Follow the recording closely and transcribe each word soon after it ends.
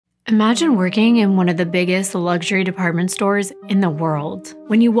Imagine working in one of the biggest luxury department stores in the world.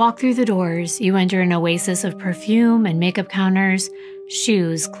 When you walk through the doors, you enter an oasis of perfume and makeup counters,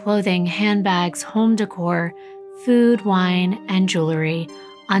 shoes, clothing, handbags, home decor, food, wine, and jewelry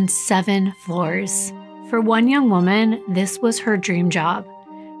on 7 floors. For one young woman, this was her dream job.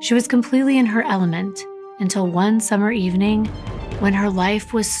 She was completely in her element until one summer evening when her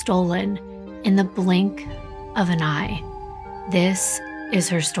life was stolen in the blink of an eye. This is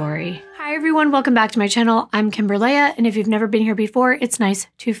her story. Hi everyone, welcome back to my channel. I'm Kimbyrleigha, and if you've never been here before, it's nice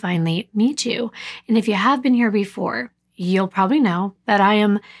to finally meet you. And if you have been here before, you'll probably know that I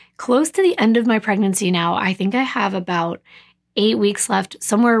am close to the end of my pregnancy now. I think I have about 8 weeks left,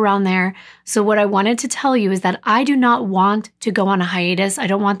 somewhere around there. So what I wanted to tell you is that I do not want to go on a hiatus. I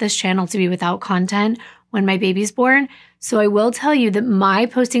don't want this channel to be without content when my baby's born. So I will tell you that my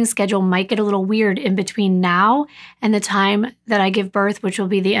posting schedule might get a little weird in between now and the time that I give birth, which will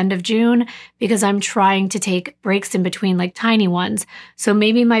be the end of June, because I'm trying to take breaks in between, like tiny ones. So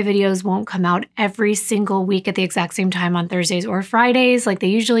maybe my videos won't come out every single week at the exact same time on Thursdays or Fridays like they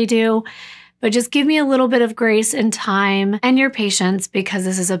usually do. But just give me a little bit of grace and time and your patience, because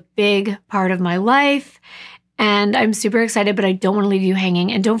this is a big part of my life. And I'm super excited, but I don't want to leave you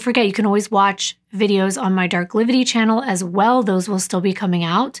hanging. And don't forget, you can always watch videos on my Darklivity channel as well. Those will still be coming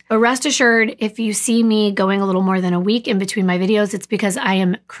out. But rest assured, if you see me going a little more than a week in between my videos, it's because I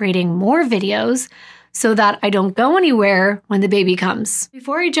am creating more videos so that I don't go anywhere when the baby comes.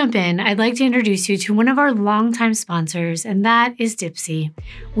 Before I jump in, I'd like to introduce you to one of our longtime sponsors, and that is Dipsea.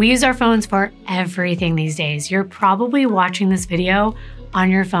 We use our phones for everything these days. You're probably watching this video on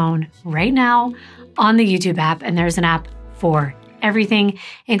your phone right now on the YouTube app, and there's an app for everything,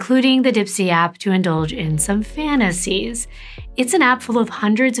 including the Dipsea app to indulge in some fantasies. It's an app full of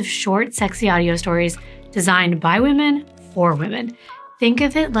hundreds of short, sexy audio stories designed by women for women. Think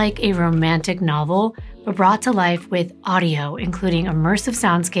of it like a romantic novel, but brought to life with audio, including immersive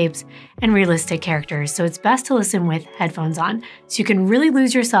soundscapes and realistic characters. So it's best to listen with headphones on, so you can really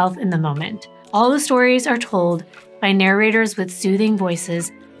lose yourself in the moment. All the stories are told by narrators with soothing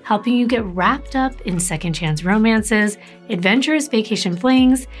voices, helping you get wrapped up in second chance romances, adventurous vacation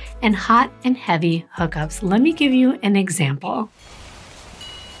flings, and hot and heavy hookups. Let me give you an example.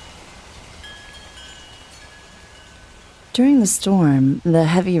 During the storm, the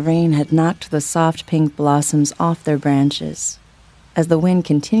heavy rain had knocked the soft pink blossoms off their branches as the wind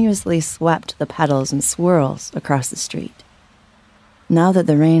continuously swept the petals in swirls across the street. Now that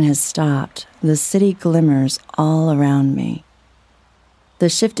the rain has stopped, the city glimmers all around me. The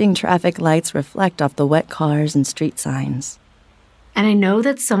shifting traffic lights reflect off the wet cars and street signs. And I know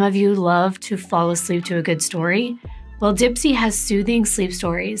that some of you love to fall asleep to a good story. Well, Dipsea has soothing sleep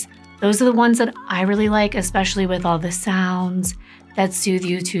stories. Those are the ones that I really like, especially with all the sounds that soothe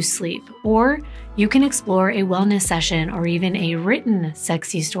you to sleep. Or you can explore a wellness session or even a written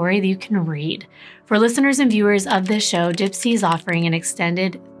sexy story that you can read. For listeners and viewers of this show, Dipsea is offering an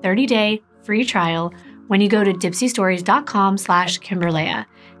extended 30-day free trial when you go to dipseastories.com/Kimbyrleigha.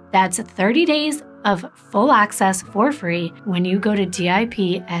 That's 30 days of full access for free when you go to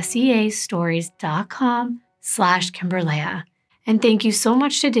dipseastories.com/Kimbyrleigha. And thank you so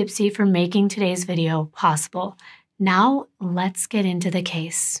much to Dipsea for making today's video possible. Now let's get into the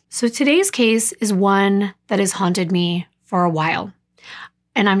case. So today's case is one that has haunted me for a while,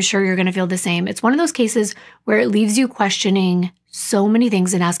 and I'm sure you're gonna feel the same. It's one of those cases where it leaves you questioning so many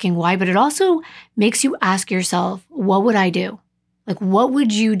things and asking why, but it also makes you ask yourself, what would I do? Like, what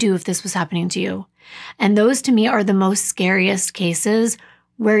would you do if this was happening to you? And those to me are the most scariest cases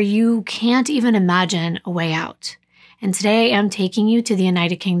where you can't even imagine a way out. And today I am taking you to the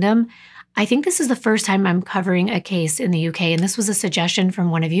United Kingdom. I think this is the first time I'm covering a case in the UK, and this was a suggestion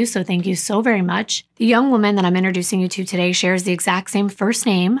from one of you, so thank you so very much. The young woman that I'm introducing you to today shares the exact same first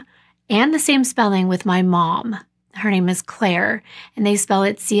name and the same spelling with my mom. Her name is Clare, and they spell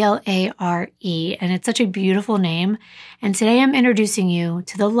it C-L-A-R-E, and it's such a beautiful name. And today I'm introducing you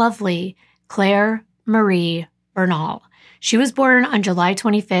to the lovely Clare Marie Bernal. She was born on July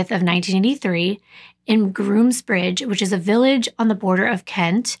 25th of 1983 in Groomsbridge, which is a village on the border of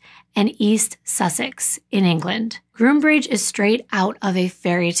Kent and East Sussex in England. Groomsbridge is straight out of a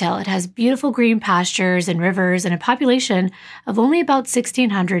fairy tale. It has beautiful green pastures and rivers and a population of only about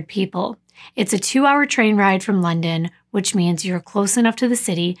 1,600 people. It's a 2-hour train ride from London, which means you're close enough to the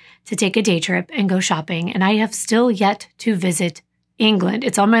city to take a day trip and go shopping. And I have still yet to visit England.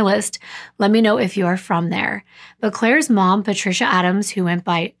 It's on my list. Let me know if you are from there. But Clare's mom, Patricia Adams, who went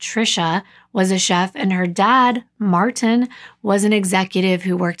by Trisha, was a chef, and her dad, Martin, was an executive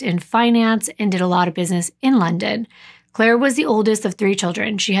who worked in finance and did a lot of business in London. Clare was the oldest of 3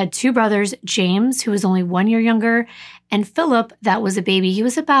 children. She had 2 brothers, James, who was only 1 year younger, and Philip, that was a baby. He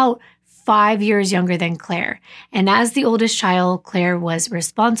was about 5 years younger than Clare. And as the oldest child, Clare was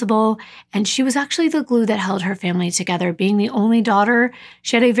responsible, and she was actually the glue that held her family together. Being the only daughter,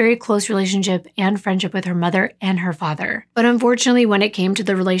 she had a very close relationship and friendship with her mother and her father. But unfortunately, when it came to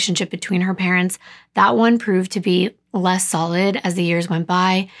the relationship between her parents, that one proved to be less solid as the years went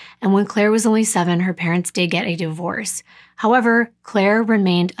by, and when Clare was only 7, her parents did get a divorce. However, Clare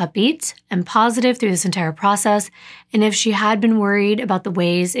remained upbeat and positive through this entire process, and if she had been worried about the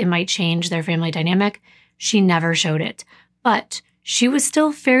ways it might change their family dynamic, she never showed it. But she was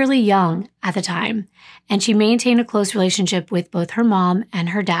still fairly young at the time, and she maintained a close relationship with both her mom and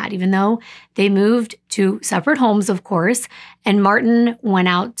her dad, even though they moved to separate homes, of course, and Martin went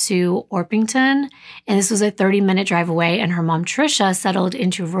out to Orpington, and this was a 30-minute drive away, and her mom, Tricia, settled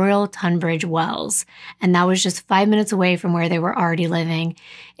into Royal Tunbridge Wells, and that was just 5 minutes away from where they were already living.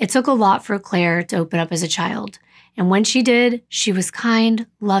 It took a lot for Clare to open up as a child, and when she did, she was kind,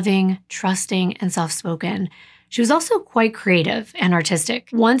 loving, trusting, and soft-spoken. She was also quite creative and artistic.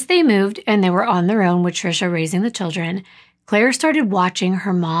 Once they moved and they were on their own with Tricia raising the children, Clare started watching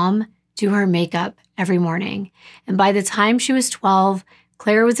her mom do her makeup every morning. And by the time she was 12,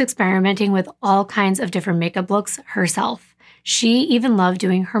 Clare was experimenting with all kinds of different makeup looks herself. She even loved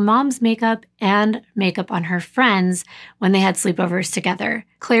doing her mom's makeup and makeup on her friends when they had sleepovers together.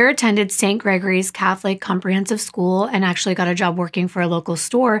 Clare attended St. Gregory's Catholic Comprehensive School and actually got a job working for a local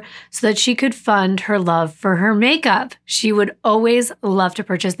store so that she could fund her love for her makeup. She would always love to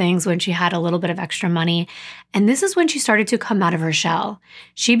purchase things when she had a little bit of extra money, and this is when she started to come out of her shell.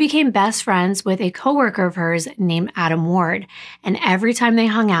 She became best friends with a coworker of hers named Adam Ward, and every time they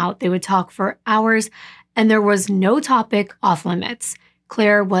hung out, they would talk for hours, and there was no topic off limits.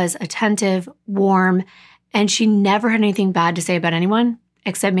 Clare was attentive, warm, and she never had anything bad to say about anyone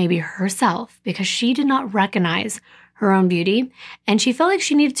except maybe herself, because she did not recognize her own beauty, and she felt like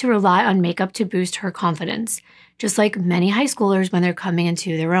she needed to rely on makeup to boost her confidence, just like many high schoolers when they're coming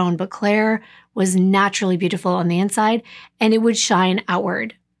into their own. But Clare was naturally beautiful on the inside, and it would shine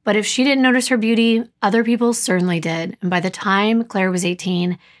outward. But if she didn't notice her beauty, other people certainly did. And by the time Clare was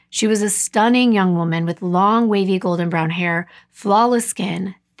 18, she was a stunning young woman with long, wavy golden brown hair, flawless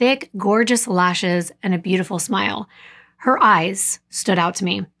skin, thick, gorgeous lashes, and a beautiful smile. Her eyes stood out to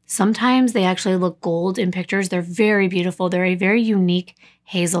me. Sometimes they actually look gold in pictures. They're very beautiful. They're a very unique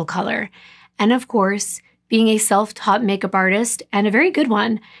hazel color. And of course, being a self-taught makeup artist, and a very good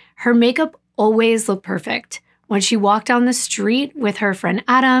one, her makeup always looked perfect. When she walked down the street with her friend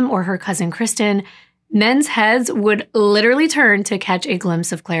Adam or her cousin Kristen, men's heads would literally turn to catch a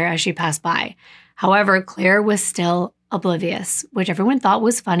glimpse of Clare as she passed by. However, Clare was still oblivious, which everyone thought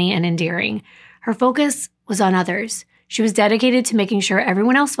was funny and endearing. Her focus was on others. She was dedicated to making sure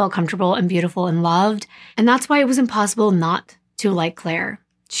everyone else felt comfortable and beautiful and loved, and that's why it was impossible not to like Clare.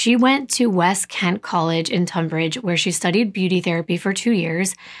 She went to West Kent College in Tunbridge, where she studied beauty therapy for 2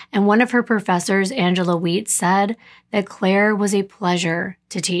 years, and one of her professors, Angela Wheat, said that Clare was a pleasure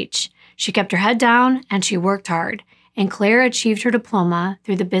to teach. She kept her head down and she worked hard, and Clare achieved her diploma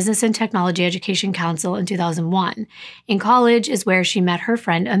through the Business and Technology Education Council in 2001. In college is where she met her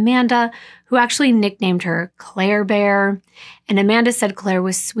friend Amanda, who actually nicknamed her Clare Bear, and Amanda said Clare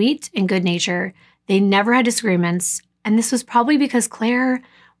was sweet and good-natured. They never had disagreements, and this was probably because Clare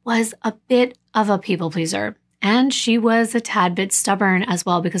was a bit of a people pleaser. And she was a tad bit stubborn as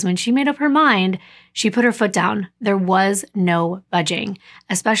well, because when she made up her mind, she put her foot down. There was no budging,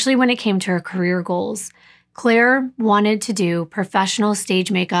 especially when it came to her career goals. Clare wanted to do professional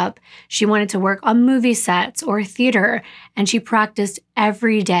stage makeup. She wanted to work on movie sets or theater, and she practiced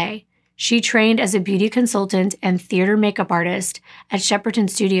every day. She trained as a beauty consultant and theater makeup artist at Shepperton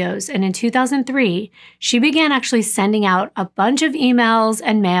Studios, and in 2003, she began actually sending out a bunch of emails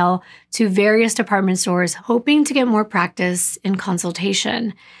and mail to various department stores, hoping to get more practice in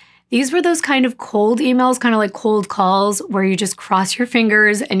consultation. These were those kind of cold emails, kind of like cold calls, where you just cross your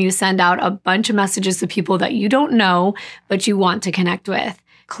fingers and you send out a bunch of messages to people that you don't know, but you want to connect with.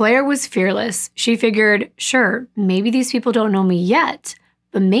 Clare was fearless. She figured, sure, maybe these people don't know me yet,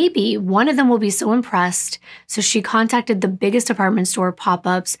 but maybe one of them will be so impressed. So she contacted the biggest department store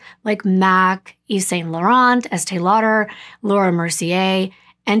pop-ups like MAC, Yves Saint Laurent, Estée Lauder, Laura Mercier,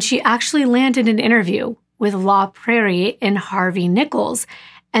 and she actually landed an interview with La Prairie and Harvey Nichols.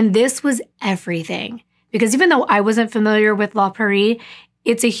 And this was everything, because even though I wasn't familiar with La Prairie,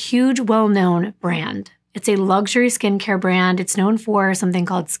 it's a huge, well-known brand. It's a luxury skincare brand. It's known for something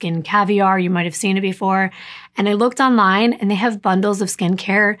called Skin Caviar. You might have seen it before. And I looked online and they have bundles of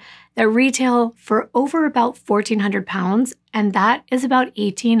skincare that retail for over about £1,400, and that is about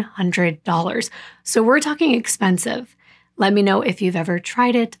 $1,800. So we're talking expensive. Let me know if you've ever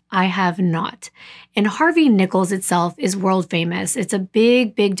tried it. I have not. And Harvey Nichols itself is world famous. It's a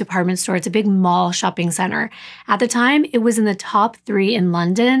big, big department store. It's a big mall shopping center. At the time, it was in the top 3 in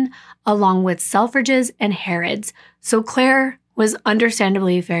London, along with Selfridges and Harrods. So Claire was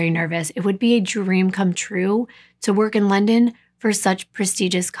understandably very nervous. It would be a dream come true to work in London for such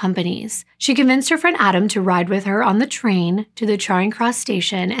prestigious companies. She convinced her friend Adam to ride with her on the train to the Charing Cross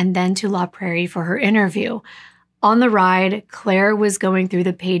station and then to La Prairie for her interview. On the ride, Claire was going through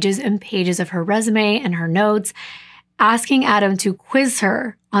the pages and pages of her resume and her notes, asking Adam to quiz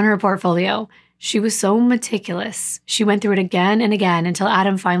her on her portfolio. She was so meticulous. She went through it again and again until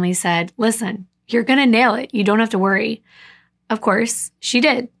Adam finally said, "Listen, you're gonna nail it. You don't have to worry." Of course, she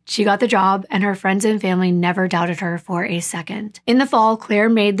did. She got the job, and her friends and family never doubted her for a second. In the fall, Claire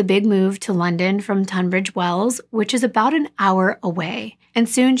made the big move to London from Tunbridge Wells, which is about an hour away. And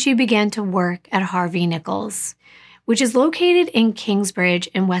soon she began to work at Harvey Nichols, which is located in Kingsbridge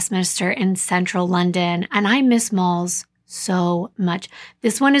in Westminster in central London. And I miss malls so much.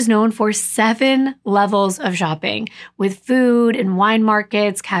 This one is known for 7 levels of shopping with food and wine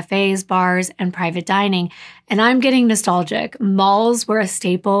markets, cafes, bars, and private dining. And I'm getting nostalgic. Malls were a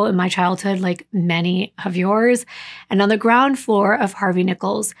staple in my childhood, like many of yours. And on the ground floor of Harvey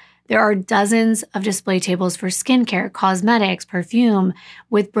Nichols, there are dozens of display tables for skincare, cosmetics, perfume,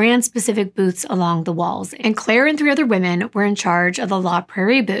 with brand-specific booths along the walls. And Claire and 3 other women were in charge of the La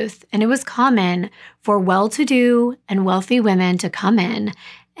Prairie booth, and it was common for well-to-do and wealthy women to come in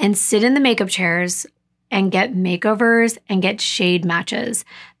and sit in the makeup chairs and get makeovers and get shade matches.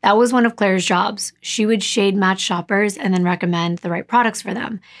 That was one of Claire's jobs. She would shade match shoppers and then recommend the right products for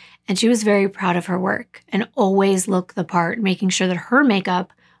them. And she was very proud of her work and always looked the part, making sure that her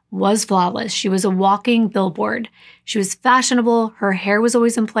makeup was flawless. She was a walking billboard. She was fashionable. Her hair was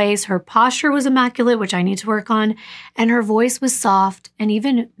always in place. Her posture was immaculate, which I need to work on. And her voice was soft and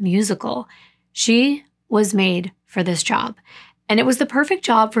even musical. She was made for this job. And it was the perfect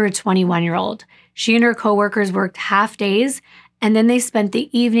job for a 21-year-old. She and her coworkers worked half days, and then they spent the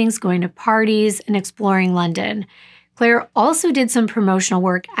evenings going to parties and exploring London. Claire also did some promotional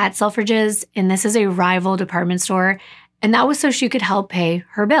work at Selfridges, and this is a rival department store, and that was so she could help pay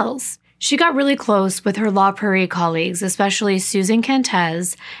her bills. She got really close with her La Prairie colleagues, especially Susan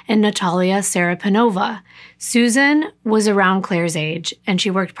Cantez and Natalia Sarapanova. Susan was around Claire's age, and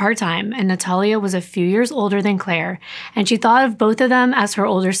she worked part-time, and Natalia was a few years older than Claire, and she thought of both of them as her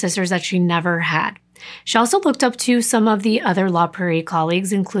older sisters that she never had. She also looked up to some of the other La Prairie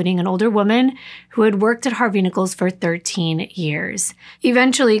colleagues, including an older woman who had worked at Harvey Nichols for 13 years.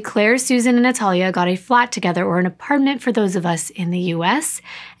 Eventually, Claire, Susan, and Natalia got a flat together, or an apartment for those of us in the US,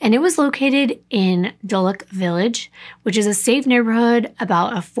 and it was located in Dulwich Village, which is a safe neighborhood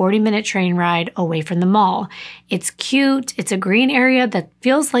about a 40-minute train ride away from the mall. It's cute, it's a green area that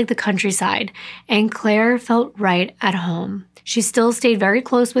feels like the countryside, and Claire felt right at home. She still stayed very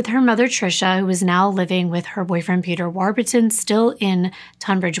close with her mother, Tricia, who was now living with her boyfriend, Peter Warburton, still in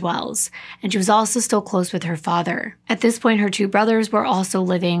Tunbridge Wells. And she was also still close with her father. At this point, her 2 brothers were also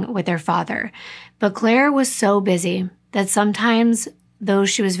living with their father. But Claire was so busy that sometimes those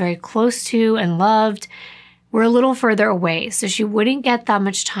she was very close to and loved were a little further away, so she wouldn't get that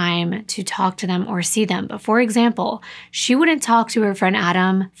much time to talk to them or see them. But for example, she wouldn't talk to her friend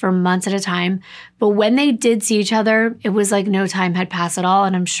Adam for months at a time, but when they did see each other, it was like no time had passed at all,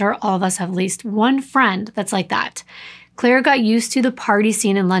 and I'm sure all of us have at least one friend that's like that. Claire got used to the party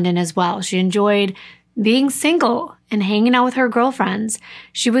scene in London as well. She enjoyed being single and hanging out with her girlfriends.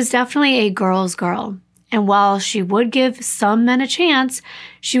 She was definitely a girl's girl, and while she would give some men a chance,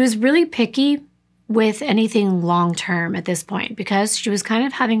 she was really picky with anything long-term at this point because she was kind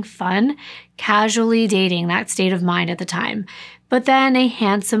of having fun, casually dating, that state of mind at the time. But then a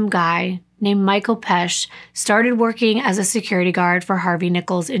handsome guy named Michael Pesh started working as a security guard for Harvey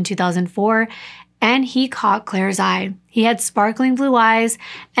Nichols in 2004, and he caught Claire's eye. He had sparkling blue eyes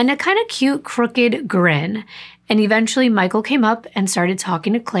and a kind of cute, crooked grin. And eventually Michael came up and started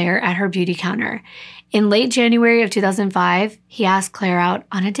talking to Claire at her beauty counter. In late January of 2005, he asked Claire out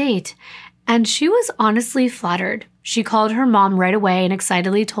on a date. And she was honestly flattered. She called her mom right away and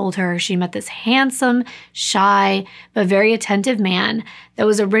excitedly told her she met this handsome, shy, but very attentive man that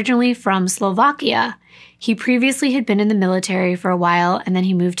was originally from Slovakia. He previously had been in the military for a while, and then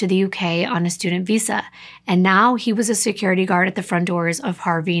he moved to the UK on a student visa. And now he was a security guard at the front doors of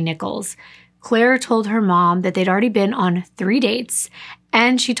Harvey Nichols. Claire told her mom that they'd already been on 3 dates,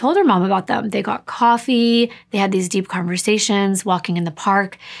 And she told her mom about them. They got coffee, they had these deep conversations, walking in the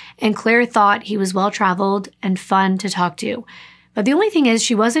park, and Clare thought he was well-traveled and fun to talk to. But the only thing is,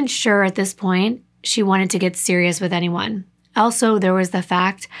 she wasn't sure at this point she wanted to get serious with anyone. Also, there was the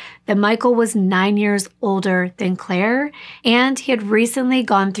fact that Michael was 9 years older than Clare, and he had recently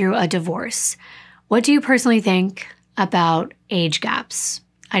gone through a divorce. What do you personally think about age gaps?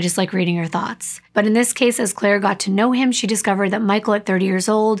 I just like reading your thoughts. But in this case, as Clare got to know him, she discovered that Michael, at 30 years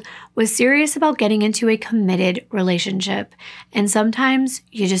old, was serious about getting into a committed relationship. And sometimes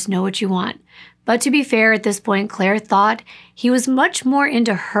you just know what you want. But to be fair, at this point, Clare thought he was much more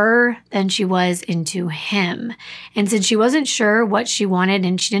into her than she was into him. And since she wasn't sure what she wanted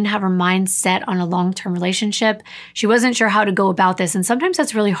and she didn't have her mind set on a long-term relationship, she wasn't sure how to go about this. And sometimes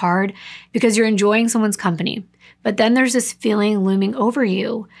that's really hard because you're enjoying someone's company. But then there's this feeling looming over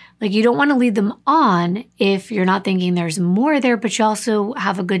you. Like you don't want to lead them on if you're not thinking there's more there, but you also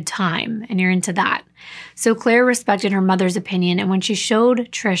have a good time and you're into that. So Clare respected her mother's opinion, and when she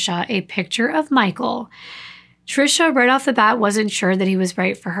showed Trisha a picture of Michael, Trisha right off the bat wasn't sure that he was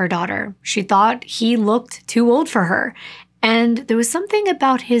right for her daughter. She thought he looked too old for her, and there was something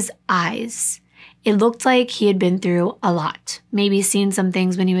about his eyes. It looked like he had been through a lot, maybe seen some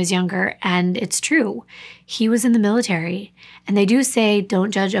things when he was younger, and it's true. He was in the military, and they do say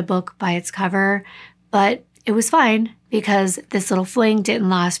don't judge a book by its cover, but it was fine because this little fling didn't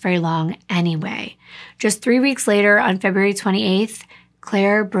last very long anyway. Just 3 weeks later, on February 28th,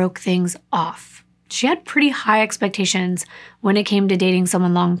 Clare broke things off. She had pretty high expectations when it came to dating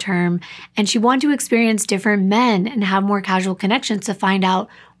someone long-term, and she wanted to experience different men and have more casual connections to find out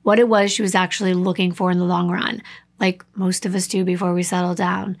what it was she was actually looking for in the long run, like most of us do before we settle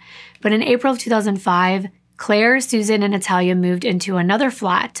down. But in April of 2005, Clare, Susan, and Natalia moved into another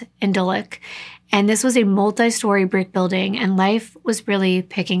flat in Duluth, and this was a multi-story brick building, and life was really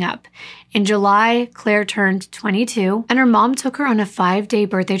picking up. In July, Clare turned 22, and her mom took her on a 5-day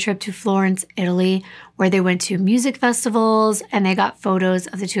birthday trip to Florence, Italy, where they went to music festivals, and they got photos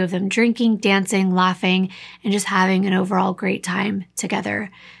of the two of them drinking, dancing, laughing, and just having an overall great time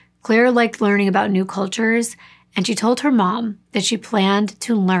together. Clare liked learning about new cultures, and she told her mom that she planned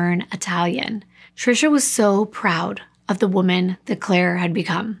to learn Italian. Trisha was so proud of the woman that Clare had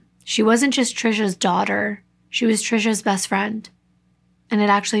become. She wasn't just Trisha's daughter, she was Trisha's best friend. And it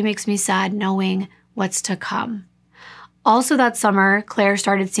actually makes me sad knowing what's to come. Also that summer, Clare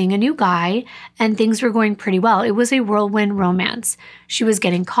started seeing a new guy, and things were going pretty well. It was a whirlwind romance. She was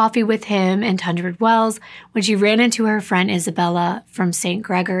getting coffee with him in Tunbridge Wells when she ran into her friend Isabella from St.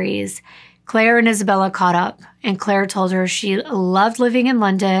 Gregory's. Clare and Isabella caught up, and Clare told her she loved living in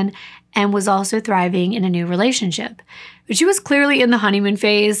London and was also thriving in a new relationship. But she was clearly in the honeymoon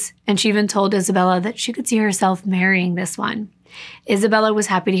phase, and she even told Isabella that she could see herself marrying this one. Isabella was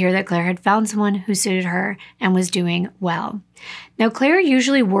happy to hear that Clare had found someone who suited her and was doing well. Now, Clare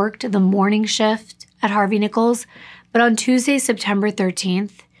usually worked the morning shift at Harvey Nichols, but on Tuesday, September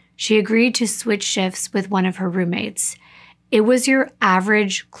 13th, she agreed to switch shifts with one of her roommates. It was your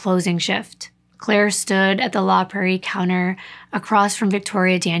average closing shift. Clare stood at the La Prairie counter across from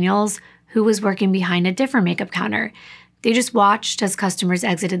Victoria Daniels, who was working behind a different makeup counter. They just watched as customers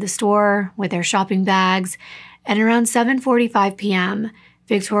exited the store with their shopping bags, and around 7:45 p.m.,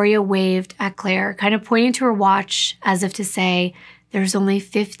 Victoria waved at Clare, kind of pointing to her watch as if to say there's only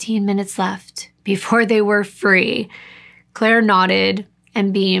 15 minutes left before they were free. Clare nodded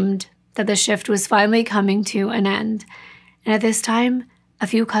and beamed that the shift was finally coming to an end. And at this time, a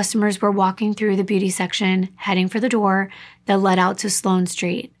few customers were walking through the beauty section, heading for the door that led out to Sloane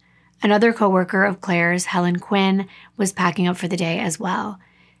Street. Another coworker of Clare's, Helen Quinn, was packing up for the day as well.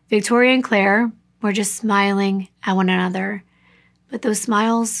 Victoria and Clare were just smiling at one another, but those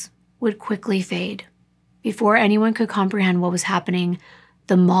smiles would quickly fade. Before anyone could comprehend what was happening,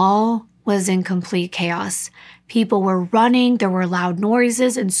 the mall was in complete chaos. People were running, there were loud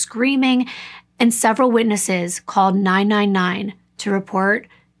noises and screaming, and several witnesses called 999 to report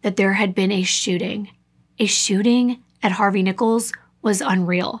that there had been a shooting. A shooting at Harvey Nichols was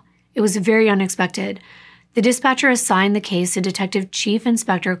unreal. It was very unexpected. The dispatcher assigned the case to Detective Chief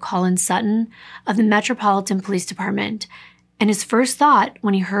Inspector Colin Sutton of the Metropolitan Police Department, and his first thought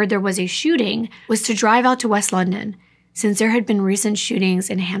when he heard there was a shooting was to drive out to West London, since there had been recent shootings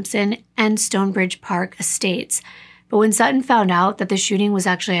in Hampson and Stonebridge Park estates. But when Sutton found out that the shooting was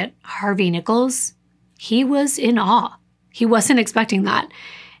actually at Harvey Nichols, he was in awe. He wasn't expecting that,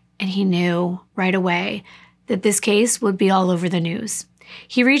 and he knew right away that this case would be all over the news.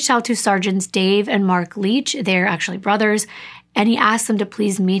 He reached out to Sergeants Dave and Mark Leach, they're actually brothers, and he asked them to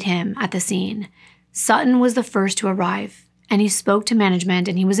please meet him at the scene. Sutton was the first to arrive, and he spoke to management,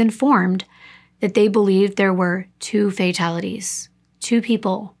 and he was informed that they believed there were 2 fatalities. 2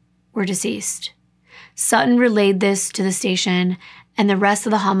 people were deceased. Sutton relayed this to the station, and the rest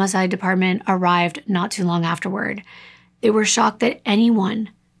of the homicide department arrived not too long afterward. They were shocked that anyone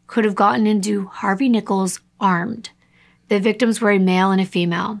could have gotten into Harvey Nichols armed. The victims were a male and a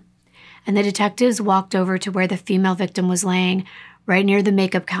female, and the detectives walked over to where the female victim was laying, right near the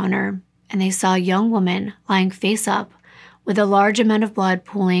makeup counter, and they saw a young woman lying face up with a large amount of blood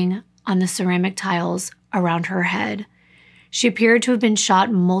pooling on the ceramic tiles around her head. She appeared to have been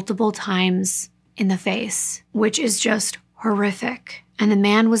shot multiple times in the face, which is just horrific. And the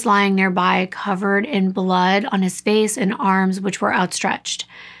man was lying nearby, covered in blood on his face and arms, which were outstretched.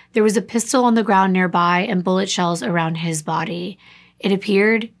 There was a pistol on the ground nearby and bullet shells around his body. It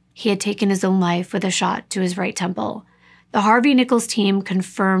appeared he had taken his own life with a shot to his right temple. The Harvey Nichols team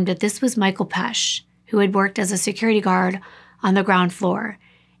confirmed that this was Michael Pesh, who had worked as a security guard on the ground floor.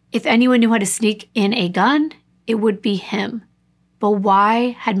 If anyone knew how to sneak in a gun, it would be him. But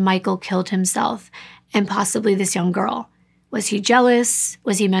why had Michael killed himself and possibly this young girl? Was he jealous?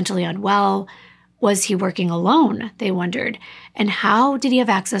 Was he mentally unwell? Was he working alone, they wondered? And how did he have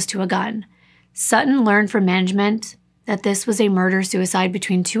access to a gun? Sutton learned from management that this was a murder-suicide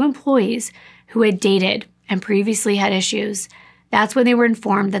between 2 employees who had dated and previously had issues. That's when they were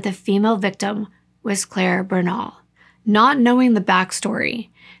informed that the female victim was Clare Bernal. Not knowing the backstory,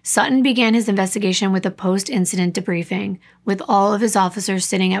 Sutton began his investigation with a post-incident debriefing with all of his officers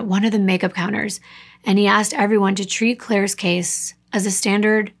sitting at one of the makeup counters, and he asked everyone to treat Clare's case as a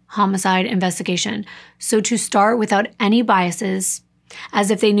standard homicide investigation, so to start without any biases,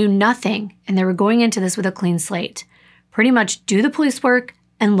 as if they knew nothing and they were going into this with a clean slate. Pretty much do the police work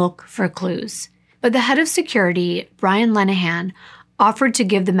and look for clues. But the head of security, Brian Lenehan, offered to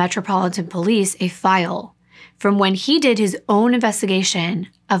give the Metropolitan Police a file from when he did his own investigation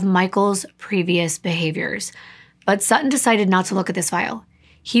of Michael's previous behaviors. But Sutton decided not to look at this file.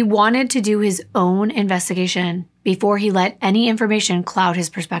 He wanted to do his own investigation before he let any information cloud his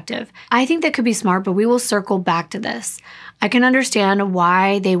perspective. I think that could be smart, but we will circle back to this. I can understand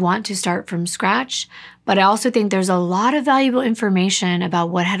why they want to start from scratch, but I also think there's a lot of valuable information about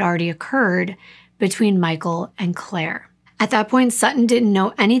what had already occurred between Michael and Clare. At that point, Sutton didn't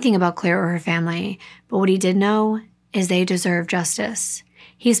know anything about Clare or her family, but what he did know is they deserve justice.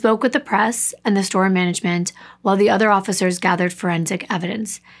 He spoke with the press and the store management while the other officers gathered forensic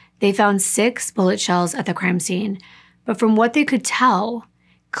evidence. They found 6 bullet shells at the crime scene, but from what they could tell,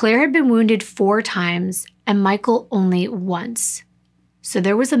 Clare had been wounded 4 times and Michael only once. So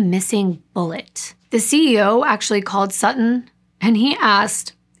there was a missing bullet. The CEO actually called Sutton and he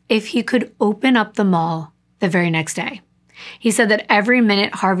asked if he could open up the mall the very next day. He said that every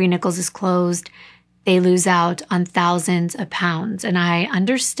minute Harvey Nichols is closed, they lose out on thousands of pounds. And I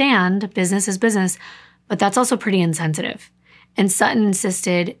understand business is business, but that's also pretty insensitive. And Sutton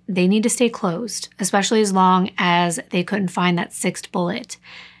insisted they need to stay closed, especially as long as they couldn't find that 6th bullet.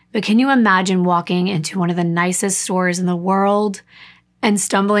 But can you imagine walking into one of the nicest stores in the world and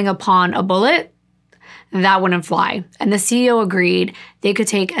stumbling upon a bullet? That wouldn't fly. And the CEO agreed they could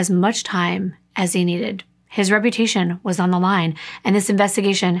take as much time as they needed. His reputation was on the line, and this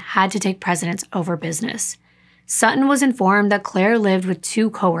investigation had to take precedence over business. Sutton was informed that Clare lived with 2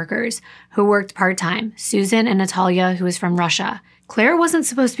 coworkers who worked part-time, Susan and Natalia, who was from Russia. Clare wasn't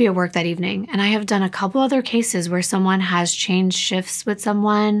supposed to be at work that evening, and I have done a couple other cases where someone has changed shifts with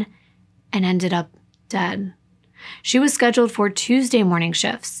someone and ended up dead. She was scheduled for Tuesday morning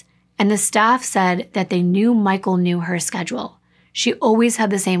shifts, and the staff said that they knew Michael knew her schedule. She always had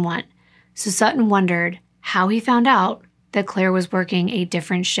the same one, so Sutton wondered how he found out that Clare was working a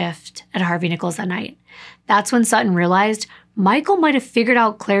different shift at Harvey Nichols that night. That's when Sutton realized Michael might have figured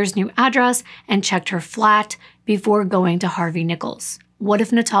out Clare's new address and checked her flat before going to Harvey Nichols. What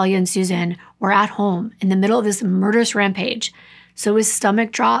if Natalia and Susan were at home in the middle of this murderous rampage? So his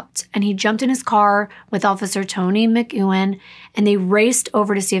stomach dropped and he jumped in his car with Officer Tony McEwen and they raced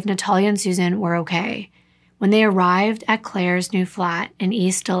over to see if Natalia and Susan were okay. When they arrived at Clare's new flat in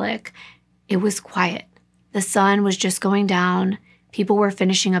East Duluth, it was quiet. The sun was just going down. People were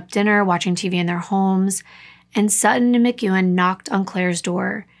finishing up dinner, watching TV in their homes, and Sutton and McEwen knocked on Clare's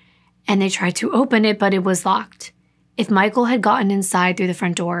door, and they tried to open it, but it was locked. If Michael had gotten inside through the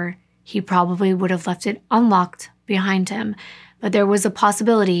front door, he probably would have left it unlocked behind him, but there was a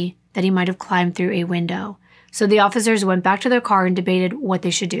possibility that he might have climbed through a window. So the officers went back to their car and debated what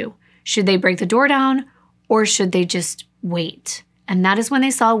they should do. Should they break the door down, or should they just wait? And that is when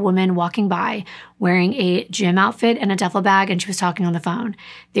they saw a woman walking by wearing a gym outfit and a duffel bag, and she was talking on the phone.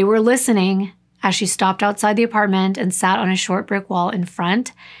 They were listening as she stopped outside the apartment and sat on a short brick wall in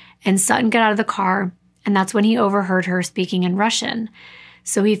front, and Sutton got out of the car, and that's when he overheard her speaking in Russian.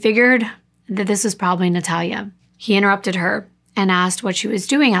 So he figured that this was probably Natalia. He interrupted her and asked what she was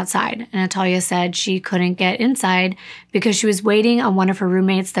doing outside, and Natalia said she couldn't get inside because she was waiting on one of her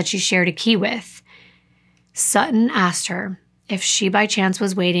roommates that she shared a key with. Sutton asked her if she by chance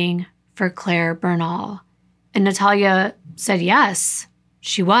was waiting for Clare Bernal, and Natalia said yes,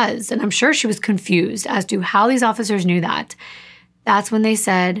 she was, and I'm sure she was confused as to how these officers knew that. That's when they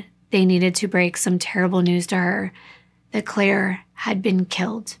said they needed to break some terrible news to her, that Clare had been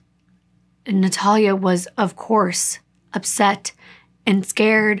killed. And Natalia was, of course, upset and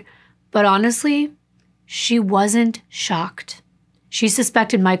scared, but honestly, she wasn't shocked. She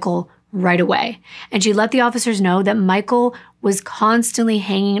suspected Michael right away, and she let the officers know that Michael was constantly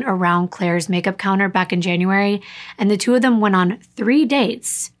hanging around Clare's makeup counter back in January, and the two of them went on 3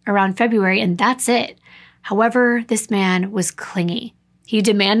 dates around February, and that's it. However, this man was clingy. He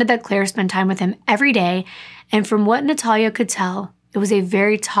demanded that Clare spend time with him every day, and from what Natalia could tell, it was a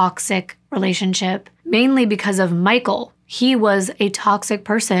very toxic relationship, mainly because of Michael. He was a toxic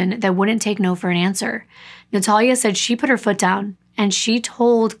person that wouldn't take no for an answer. Natalia said she put her foot down, and she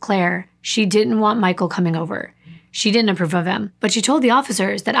told Clare she didn't want Michael coming over. She didn't approve of him, but she told the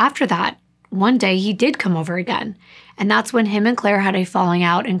officers that after that, one day he did come over again. And that's when him and Clare had a falling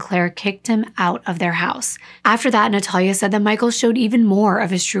out, and Clare kicked him out of their house. After that, Natalia said that Michael showed even more of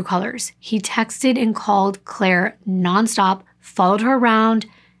his true colors. He texted and called Clare nonstop, followed her around,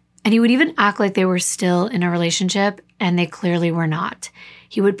 and he would even act like they were still in a relationship, and they clearly were not.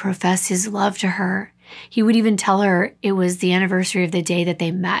 He would profess his love to her. He would even tell her it was the anniversary of the day that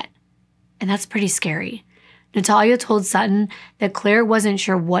they met. And that's pretty scary. Natalia told Sutton that Clare wasn't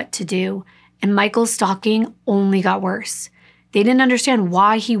sure what to do, and Michael's stalking only got worse. They didn't understand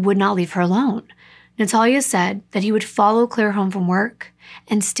why he would not leave her alone. Natalia said that he would follow Clare home from work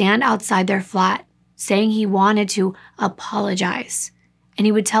and stand outside their flat, saying he wanted to apologize. And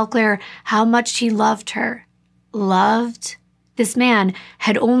he would tell Clare how much he loved her. Loved? This man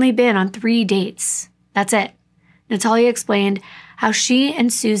had only been on 3 dates. That's it. Natalia explained how she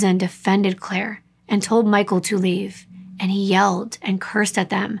and Susan defended Clare and told Michael to leave, and he yelled and cursed at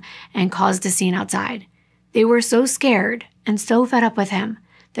them and caused a scene outside. They were so scared and so fed up with him,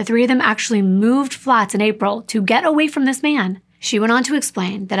 the 3 of them actually moved flats in April to get away from this man. She went on to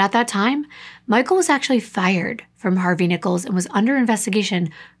explain that at that time, Michael was actually fired from Harvey Nichols and was under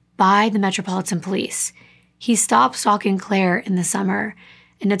investigation by the Metropolitan Police. He stopped stalking Clare in the summer,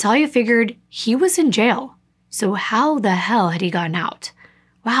 and Natalia figured he was in jail. So how the hell had he gotten out?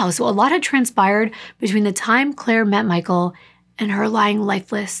 Wow, so a lot had transpired between the time Clare met Michael and her lying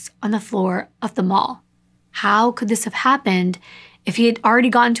lifeless on the floor of the mall. How could this have happened if he had already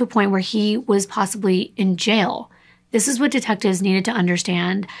gotten to a point where he was possibly in jail? This is what detectives needed to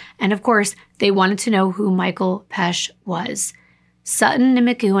understand, and of course, they wanted to know who Michael Pesch was. Sutton and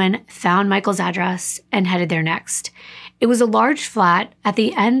McEwen found Michael's address and headed there next. It was a large flat at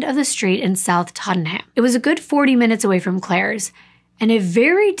the end of the street in South Tottenham. It was a good 40 minutes away from Clare's, and a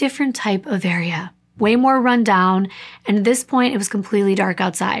very different type of area. Way more run down, and at this point, it was completely dark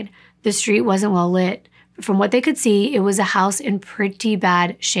outside. The street wasn't well lit. From what they could see, it was a house in pretty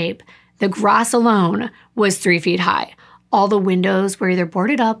bad shape. The grass alone was 3 feet high. All the windows were either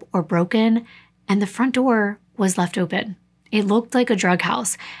boarded up or broken, and the front door was left open. It looked like a drug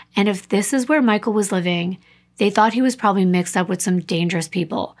house, and if this is where Michael was living, they thought he was probably mixed up with some dangerous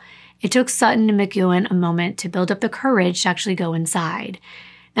people. It took Sutton and McEwen a moment to build up the courage to actually go inside.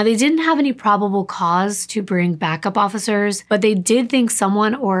 Now, they didn't have any probable cause to bring backup officers, but they did think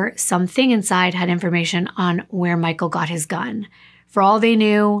someone or something inside had information on where Michael got his gun. For all they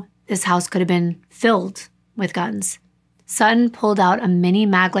knew, this house could have been filled with guns. Sutton pulled out a mini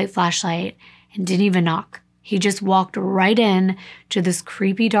Maglite flashlight and didn't even knock. He just walked right in to this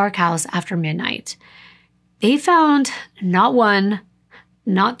creepy dark house after midnight. They found not 1,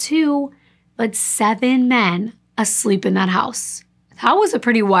 not 2, but 7 men asleep in that house. That was a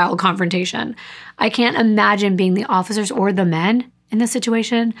pretty wild confrontation. I can't imagine being the officers or the men in this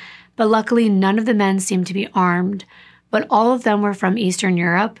situation, but luckily none of the men seemed to be armed, but all of them were from Eastern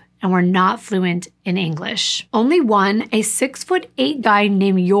Europe and were not fluent in English. Only one, a 6'8" guy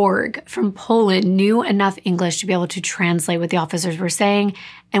named Jorg from Poland, knew enough English to be able to translate what the officers were saying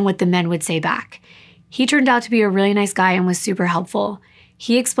and what the men would say back. He turned out to be a really nice guy and was super helpful.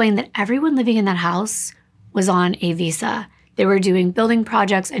 He explained that everyone living in that house was on a visa. They were doing building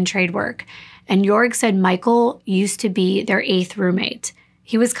projects and trade work. And Jorg said Michael used to be their 8th roommate.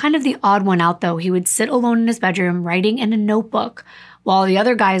 He was kind of the odd one out though. He would sit alone in his bedroom writing in a notebook while the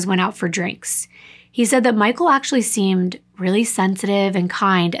other guys went out for drinks. He said that Michael actually seemed really sensitive and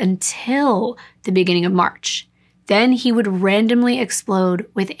kind until the beginning of March. Then he would randomly explode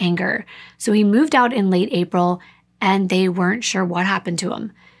with anger. So he moved out in late April, and they weren't sure what happened to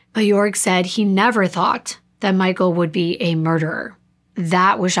him. But York said he never thought that Michael would be a murderer.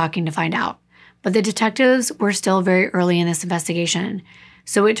 That was shocking to find out. But the detectives were still very early in this investigation.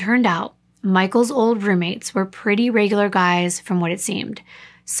 So it turned out Michael's old roommates were pretty regular guys from what it seemed.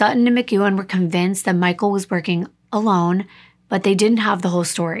 Sutton and McEwen were convinced that Michael was working alone, but they didn't have the whole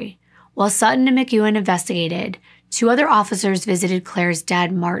story. While Sutton and McEwen investigated, 2 other officers visited Clare's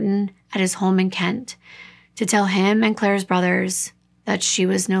dad, Martin, at his home in Kent to tell him and Clare's brothers that she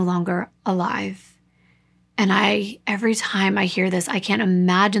was no longer alive. And every time I hear this, I can't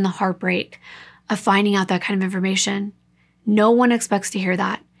imagine the heartbreak of finding out that kind of information. No one expects to hear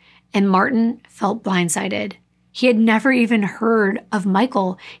that. And Martin felt blindsided. He had never even heard of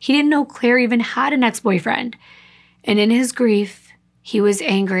Michael. He didn't know Clare even had an ex-boyfriend. And in his grief, he was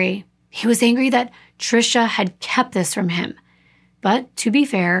angry. He was angry that Trisha had kept this from him. But to be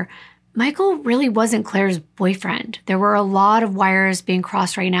fair, Michael really wasn't Clare's boyfriend. There were a lot of wires being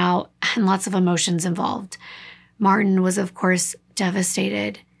crossed right now and lots of emotions involved. Martin was, of course,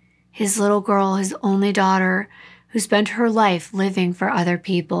 devastated. His little girl, his only daughter, who spent her life living for other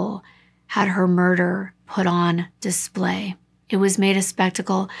people, had her murder put on display. It was made a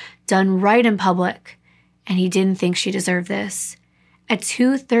spectacle, done right in public, and he didn't think she deserved this. At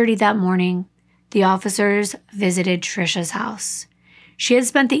 2:30 that morning, the officers visited Trisha's house. She had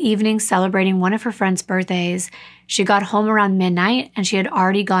spent the evening celebrating one of her friend's birthdays. She got home around midnight, and she had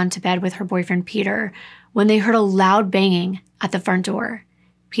already gone to bed with her boyfriend, Peter, when they heard a loud banging at the front door.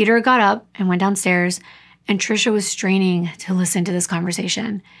 Peter got up and went downstairs, and Trisha was straining to listen to this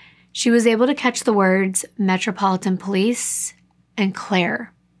conversation. She was able to catch the words Metropolitan Police and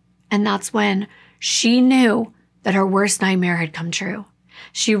Clare. And that's when she knew that her worst nightmare had come true.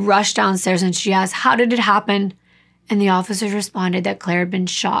 She rushed downstairs and she asked, "How did it happen?" And the officers responded that Clare had been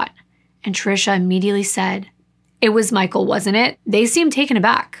shot. And Trisha immediately said, "It was Michael, wasn't it?" They seemed taken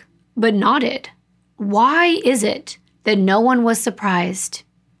aback, but nodded. Why is it that no one was surprised,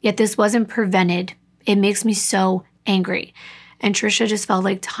 yet this wasn't prevented? It makes me so angry. And Trisha just felt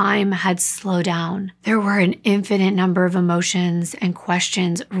like time had slowed down. There were an infinite number of emotions and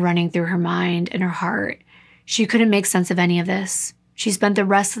questions running through her mind and her heart. She couldn't make sense of any of this. She spent the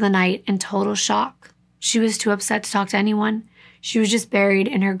rest of the night in total shock. She was too upset to talk to anyone. She was just buried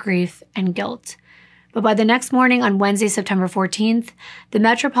in her grief and guilt. But by the next morning on Wednesday, September 14th, the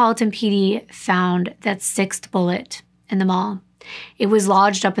Metropolitan PD found that 6th bullet in the mall. It was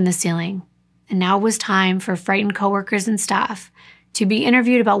lodged up in the ceiling. And now it was time for frightened coworkers and staff to be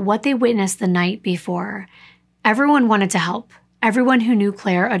interviewed about what they witnessed the night before. Everyone wanted to help. Everyone who knew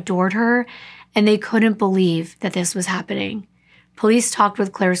Clare adored her, and they couldn't believe that this was happening. Police talked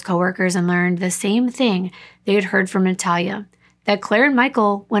with Clare's coworkers and learned the same thing they had heard from Natalia, that Clare and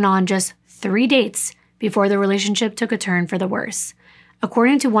Michael went on just 3 dates before the relationship took a turn for the worse.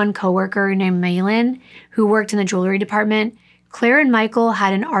 According to one coworker named Malin, who worked in the jewelry department, Clare and Michael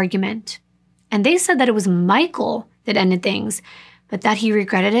had an argument. And they said that it was Michael that ended things, but that he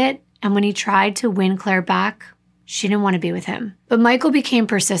regretted it, and when he tried to win Clare back, she didn't want to be with him. But Michael became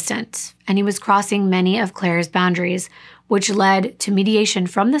persistent, and he was crossing many of Clare's boundaries, which led to mediation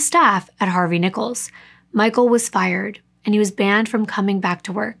from the staff at Harvey Nichols. Michael was fired, and he was banned from coming back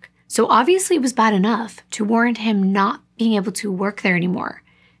to work. So obviously it was bad enough to warrant him not being able to work there anymore.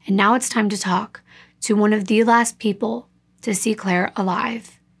 And now it's time to talk to one of the last people to see Clare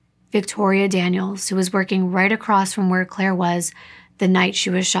alive. Victoria Daniels, who was working right across from where Clare was the night she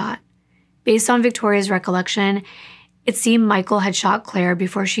was shot. Based on Victoria's recollection, it seemed Michael had shot Clare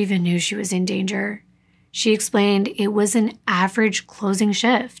before she even knew she was in danger. She explained it was an average closing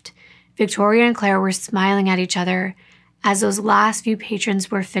shift. Victoria and Clare were smiling at each other as those last few patrons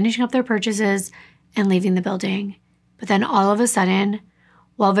were finishing up their purchases and leaving the building. But then all of a sudden,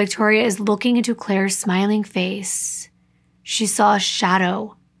 while Victoria is looking into Clare's smiling face, she saw a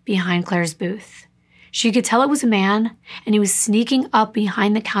shadow behind Clare's booth. She could tell it was a man, and he was sneaking up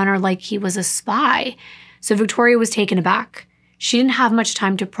behind the counter like he was a spy. So Victoria was taken aback. She didn't have much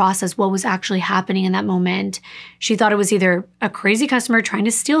time to process what was actually happening in that moment. She thought it was either a crazy customer trying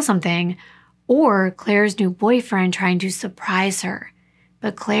to steal something or Clare's new boyfriend trying to surprise her.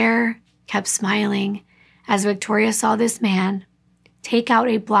 But Clare kept smiling as Victoria saw this man take out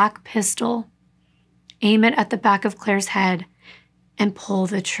a black pistol, aim it at the back of Clare's head, and pull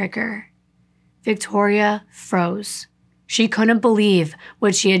the trigger. Victoria froze. She couldn't believe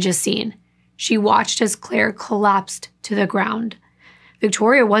what she had just seen. She watched as Clare collapsed to the ground.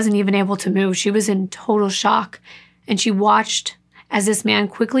 Victoria wasn't even able to move. She was in total shock, and she watched as this man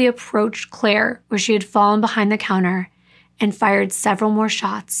quickly approached Clare, where she had fallen behind the counter, and fired several more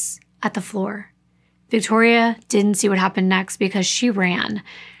shots at the floor. Victoria didn't see what happened next because she ran,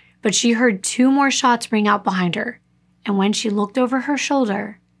 but she heard 2 more shots ring out behind her, and when she looked over her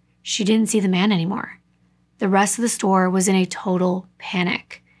shoulder, she didn't see the man anymore. The rest of the store was in a total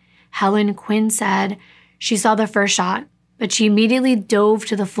panic. Helen Quinn said she saw the first shot, but she immediately dove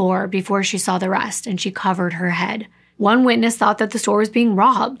to the floor before she saw the rest, and she covered her head. One witness thought that the store was being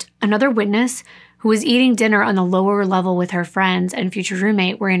robbed. Another witness, who was eating dinner on the lower level with her friends and future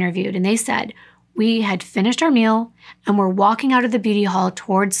roommate, were interviewed, and they said, "We had finished our meal and were walking out of the beauty hall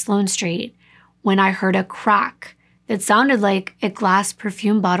towards Sloane Street when I heard a crack that sounded like a glass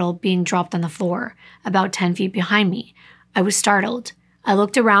perfume bottle being dropped on the floor about 10 feet behind me. I was startled. I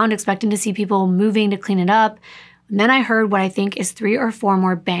looked around expecting to see people moving to clean it up. And then I heard what I think is 3 or 4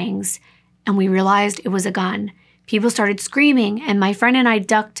 more bangs, and we realized it was a gun. People started screaming, and my friend and I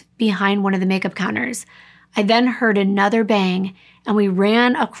ducked behind one of the makeup counters. I then heard another bang, and we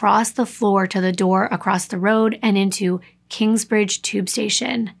ran across the floor to the door across the road and into Kingsbridge Tube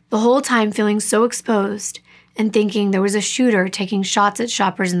Station. The whole time feeling so exposed and thinking there was a shooter taking shots at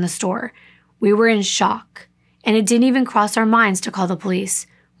shoppers in the store. We were in shock, and it didn't even cross our minds to call the police.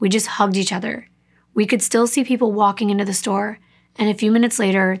 We just hugged each other. We could still see people walking into the store, and a few minutes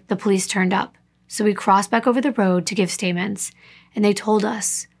later, the police turned up. So we crossed back over the road to give statements, and they told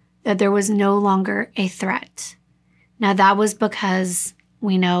us that there was no longer a threat. Now that was because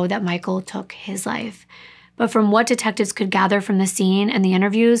we know that Michael took his life. But from what detectives could gather from the scene and the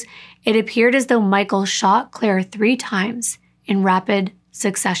interviews, it appeared as though Michael shot Clare 3 times in rapid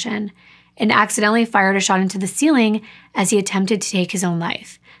succession and accidentally fired a shot into the ceiling as he attempted to take his own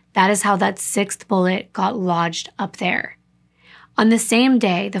life. That is how that 6th bullet got lodged up there. On the same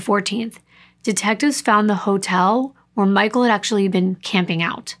day, the 14th, detectives found the hotel where Michael had actually been camping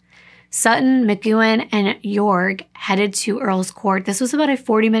out. Sutton, McEwen, and Jorg headed to Earl's Court. This was about a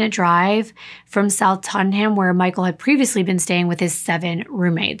 40-minute drive from South Tottenham, where Michael had previously been staying with his 7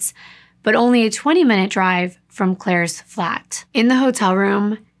 roommates, but only a 20-minute drive from Clare's flat. In the hotel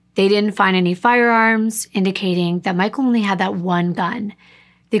room, they didn't find any firearms, indicating that Michael only had that 1 gun.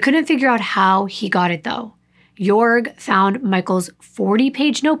 They couldn't figure out how he got it, though. Jorg found Michael's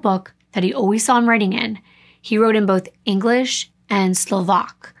 40-page notebook that he always saw him writing in. He wrote in both English and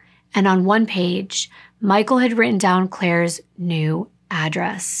Slovak, and on one page, Michael had written down Clare's new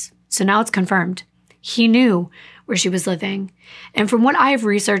address. So now it's confirmed. He knew where she was living. And from what I've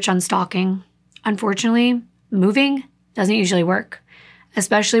researched on stalking, unfortunately, moving doesn't usually work,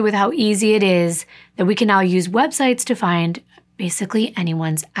 especially with how easy it is that we can now use websites to find basically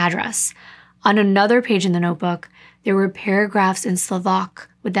anyone's address. On another page in the notebook, there were paragraphs in Slovak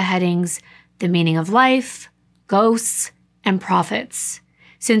with the headings, "The Meaning of Life," "Ghosts," and "Prophets."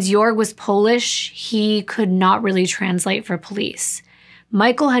 Since Jorg was Polish, he could not really translate for police.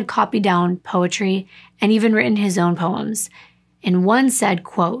 Michael had copied down poetry and even written his own poems. And one said,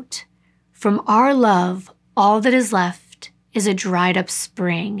 quote, "From our love, all that is left is a dried up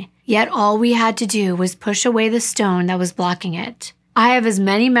spring. Yet all we had to do was push away the stone that was blocking it. I have as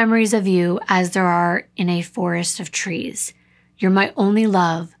many memories of you as there are in a forest of trees. You're my only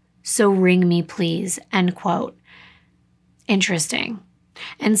love, so ring me, please," end quote. Interesting.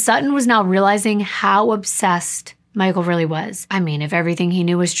 And Sutton was now realizing how obsessed Michael really was. I mean, if everything he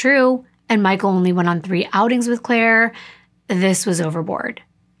knew was true, and Michael only went on 3 outings with Clare, this was overboard.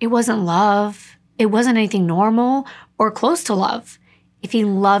 It wasn't love. It wasn't anything normal or close to love. If he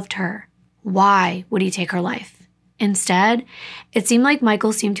loved her, why would he take her life? Instead, it seemed like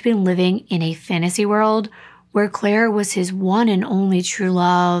Michael seemed to be living in a fantasy world where Clare was his one and only true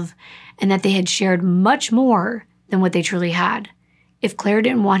love, and that they had shared much more than what they truly had. If Clare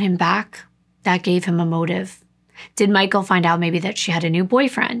didn't want him back, that gave him a motive. Did Michael find out maybe that she had a new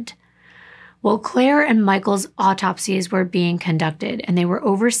boyfriend? Well, Clare and Michael's autopsies were being conducted, and they were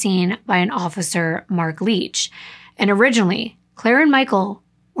overseen by an officer, Mark Leach. And originally, Clare and Michael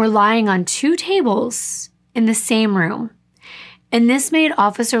were lying on 2 tables in the same room. And this made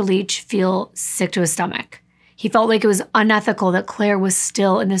Officer Leach feel sick to his stomach. He felt like it was unethical that Clare was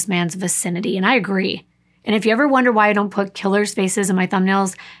still in this man's vicinity, and I agree. And if you ever wonder why I don't put killers' faces in my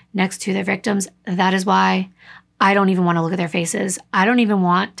thumbnails next to their victims, that is why. I don't even want to look at their faces. I don't even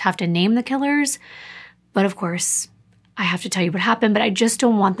want to have to name the killers. But of course, I have to tell you what happened, but I just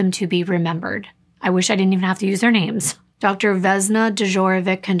don't want them to be remembered. I wish I didn't even have to use their names. Dr. Vesna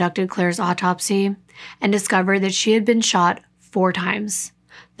Djorovic conducted Clare's autopsy and discovered that she had been shot 4 times.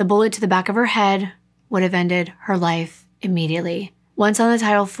 The bullet to the back of her head would have ended her life immediately. Once on the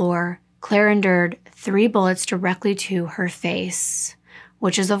tile floor, Clare endured 3 bullets directly to her face,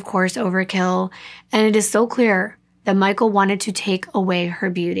 which is of course overkill, and it is so clear that Michael wanted to take away her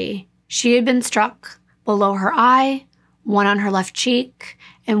beauty. She had been struck below her eye, one on her left cheek,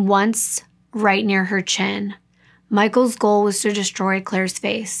 and once right near her chin. Michael's goal was to destroy Clare's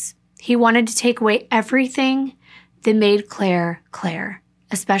face. He wanted to take away everything that made Clare Clare,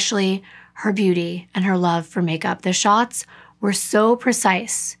 especially her beauty and her love for makeup. The shots were so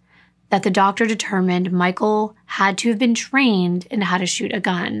precise that the doctor determined Michael had to have been trained in how to shoot a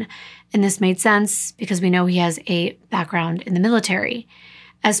gun. And this made sense because we know he has a background in the military.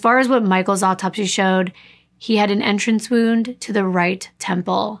 As far as what Michael's autopsy showed, he had an entrance wound to the right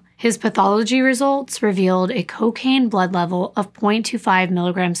temple. His pathology results revealed a cocaine blood level of 0.25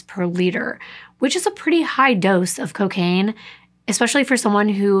 milligrams per liter, which is a pretty high dose of cocaine, especially for someone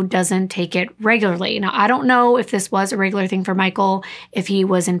who doesn't take it regularly. Now, I don't know if this was a regular thing for Michael, if he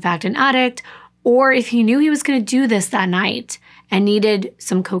was in fact an addict, or if he knew he was going to do this that night and needed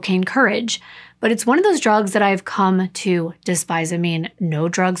some cocaine courage. But it's one of those drugs that I've come to despise. I mean, no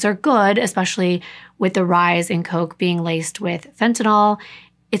drugs are good, especially with the rise in coke being laced with fentanyl.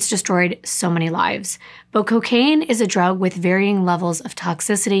 It's destroyed so many lives. But cocaine is a drug with varying levels of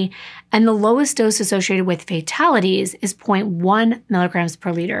toxicity, and the lowest dose associated with fatalities is 0.1 milligrams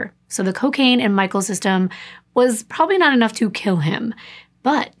per liter. So the cocaine in Michael's system was probably not enough to kill him,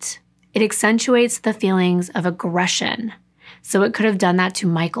 but it accentuates the feelings of aggression. So it could have done that to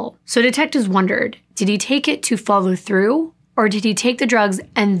Michael. So detectives wondered, did he take it to follow through? Or did he take the drugs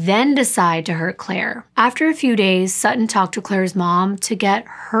and then decide to hurt Clare? After a few days, Sutton talked to Clare's mom to get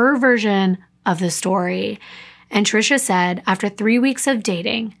her version of the story. And Tricia said after 3 weeks of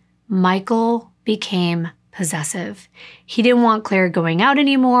dating, Michael became possessive. He didn't want Clare going out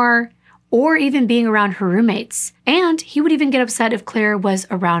anymore or even being around her roommates. And he would even get upset if Clare was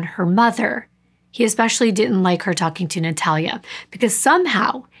around her mother. He especially didn't like her talking to Natalia because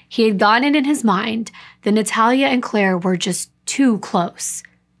somehow he had gotten it in his mind that Natalia and Clare were just too close.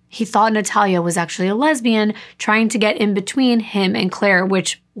 He thought Natalia was actually a lesbian trying to get in between him and Clare,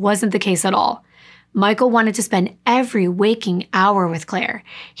 which wasn't the case at all. Michael wanted to spend every waking hour with Clare.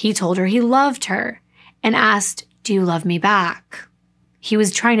 He told her he loved her and asked, "Do you love me back?" He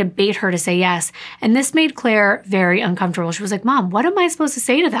was trying to bait her to say yes, and this made Clare very uncomfortable. She was like, "Mom, what am I supposed to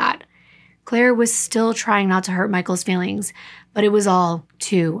say to that?" Clare was still trying not to hurt Michael's feelings, but it was all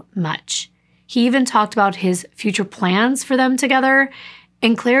too much. He even talked about his future plans for them together,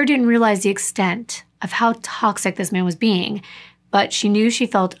 and Clare didn't realize the extent of how toxic this man was being, but she knew she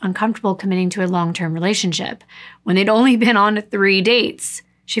felt uncomfortable committing to a long-term relationship when they'd only been on 3 dates.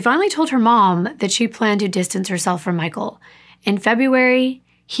 She finally told her mom that she planned to distance herself from Michael. In February,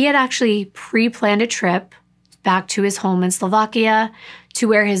 he had actually pre-planned a trip back to his home in Slovakia to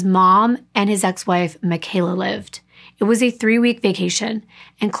where his mom and his ex-wife, Michaela, lived. It was a 3-week vacation,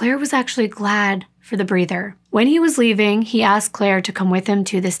 and Clare was actually glad for the breather. When he was leaving, he asked Clare to come with him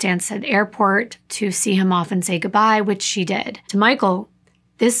to the Stansted airport to see him off and say goodbye, which she did. To Michael,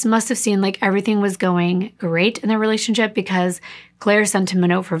 this must have seemed like everything was going great in their relationship because Clare sent him a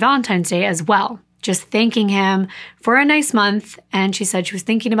note for Valentine's Day as well, just thanking him for a nice month, and she said she was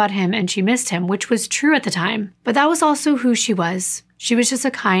thinking about him and she missed him, which was true at the time. But that was also who she was. She was just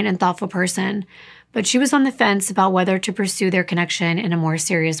a kind and thoughtful person, but she was on the fence about whether to pursue their connection in a more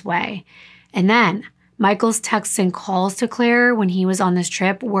serious way. And then Michael's texts and calls to Clare when he was on this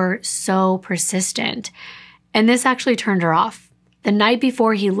trip were so persistent, and this actually turned her off. The night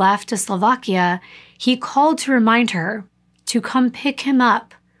before he left to Slovakia, he called to remind her to come pick him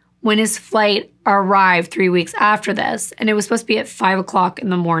up when his flight arrived 3 weeks after this, and it was supposed to be at 5 o'clock in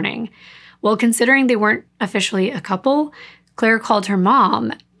the morning. Well, considering they weren't officially a couple, Clare called her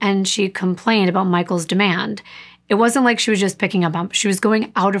mom and she complained about Michael's demand. It wasn't like she was just picking him up. She was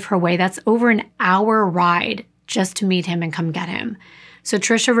going out of her way. That's over an hour ride just to meet him and come get him. So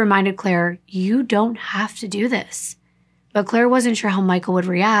Tricia reminded Clare, you don't have to do this. But Clare wasn't sure how Michael would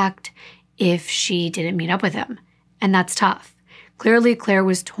react if she didn't meet up with him. And that's tough. Clearly, Clare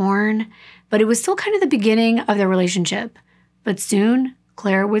was torn, but it was still kind of the beginning of their relationship. But soon,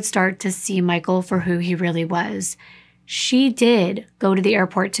 Clare would start to see Michael for who he really was. She did go to the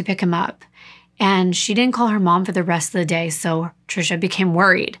airport to pick him up, and she didn't call her mom for the rest of the day, so Tricia became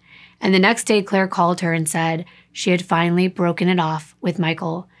worried. And the next day, Clare called her and said she had finally broken it off with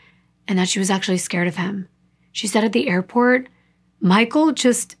Michael and that she was actually scared of him. She said at the airport, Michael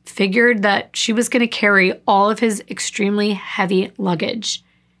just figured that she was going to carry all of his extremely heavy luggage,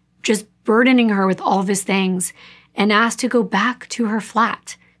 just burdening her with all of his things, and asked to go back to her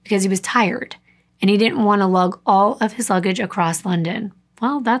flat because he was tired and he didn't want to lug all of his luggage across London.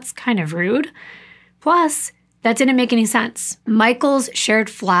 Well, that's kind of rude. Plus, that didn't make any sense. Michael's shared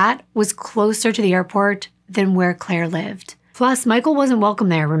flat was closer to the airport than where Clare lived. Plus, Michael wasn't welcome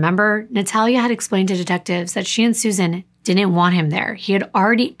there, remember? Natalia had explained to detectives that she and Susan didn't want him there. He had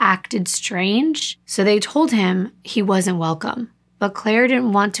already acted strange, so they told him he wasn't welcome. But Clare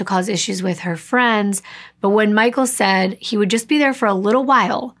didn't want to cause issues with her friends, but when Michael said he would just be there for a little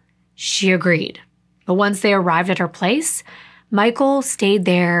while, she agreed. But once they arrived at her place, Michael stayed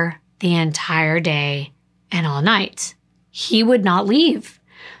there the entire day and all night. He would not leave.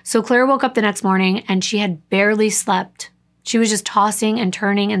 So Clare woke up the next morning and she had barely slept. She was just tossing and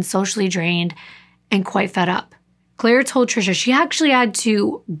turning and socially drained and quite fed up. Clare told Trisha she actually had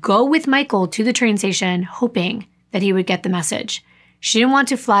to go with Michael to the train station hoping that he would get the message. She didn't want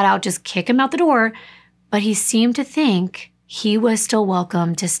to flat out just kick him out the door, but he seemed to think he was still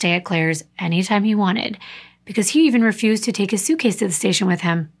welcome to stay at Clare's anytime he wanted, because he even refused to take his suitcase to the station with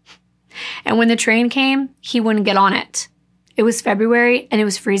him. And when the train came, he wouldn't get on it. It was February and it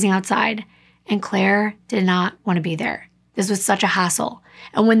was freezing outside, and Clare did not want to be there. This was such a hassle.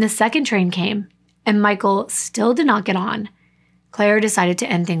 And when the second train came and Michael still did not get on, Clare decided to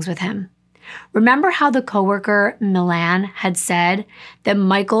end things with him. Remember how the coworker Milan had said that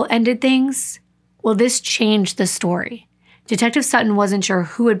Michael ended things? Well, this changed the story. Detective Sutton wasn't sure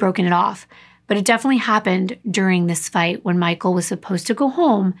who had broken it off, but it definitely happened during this fight when Michael was supposed to go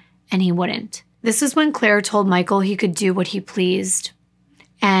home and he wouldn't. This is when Clare told Michael he could do what he pleased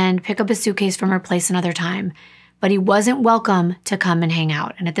and pick up his suitcase from her place another time, but he wasn't welcome to come and hang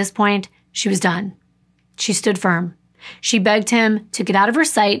out. And at this point, she was done. She stood firm. She begged him to get out of her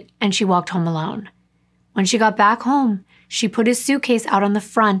sight, and she walked home alone. When she got back home, she put his suitcase out on the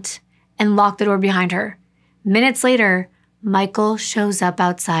front and locked the door behind her. Minutes later, Michael shows up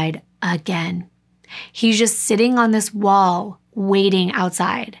outside again. He's just sitting on this wall, waiting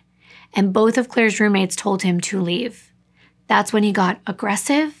outside. And both of Clare's roommates told him to leave. That's when he got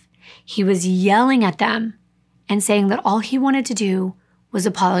aggressive. He was yelling at them and saying that all he wanted to do was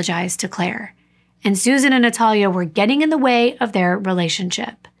apologize to Clare. And Susan and Natalia were getting in the way of their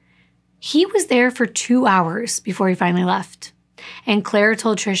relationship. He was there for 2 hours before he finally left. And Clare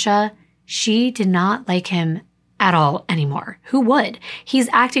told Trisha she did not like him at all anymore. Who would? He's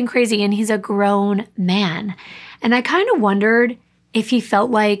acting crazy and he's a grown man. And I kind of wondered if he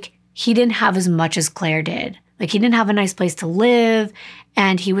felt like he didn't have as much as Clare did. Like he didn't have a nice place to live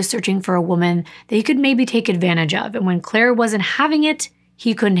and he was searching for a woman that he could maybe take advantage of. And when Clare wasn't having it,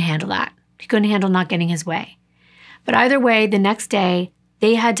 he couldn't handle that. He couldn't handle not getting his way. But either way, the next day,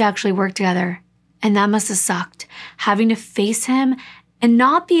 they had to actually work together. And that must have sucked, having to face him and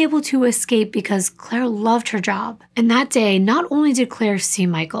not be able to escape because Clare loved her job. And that day, not only did Clare see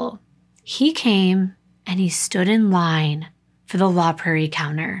Michael, he came and he stood in line for the La Prairie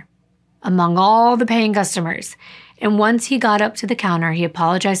counter among all the paying customers. And once he got up to the counter, he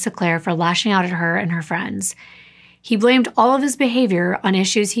apologized to Clare for lashing out at her and her friends. He blamed all of his behavior on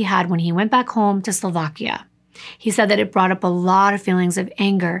issues he had when he went back home to Slovakia. He said that it brought up a lot of feelings of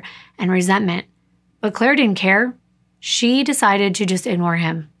anger and resentment. But Clare didn't care. She decided to just ignore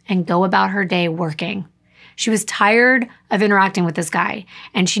him and go about her day working. She was tired of interacting with this guy,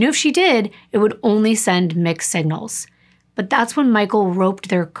 and she knew if she did, it would only send mixed signals. But that's when Michael roped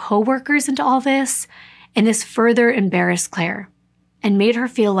their coworkers into all this, and this further embarrassed Clare and made her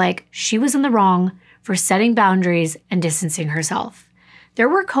feel like she was in the wrong for setting boundaries and distancing herself. There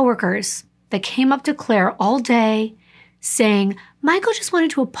were coworkers that came up to Clare all day saying, Michael just wanted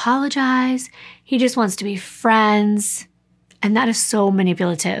to apologize. He just wants to be friends. And that is so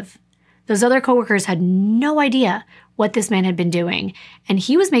manipulative. Those other coworkers had no idea what this man had been doing, and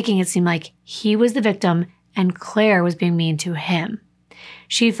he was making it seem like he was the victim and Clare was being mean to him.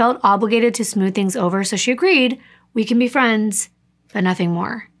 She felt obligated to smooth things over, so she agreed, we can be friends, but nothing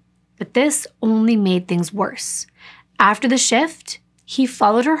more. But this only made things worse. After the shift, he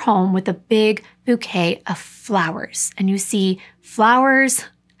followed her home with a big bouquet of flowers. And you see, flowers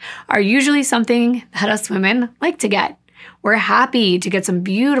are usually something that us women like to get. We're happy to get some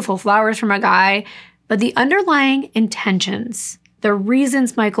beautiful flowers from a guy, but the underlying intentions, the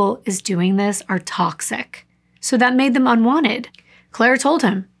reasons Michael is doing this are toxic. So that made them unwanted. Clare told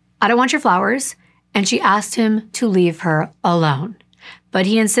him, I don't want your flowers, and she asked him to leave her alone. But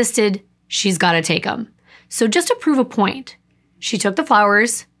he insisted she's got to take them. So just to prove a point, she took the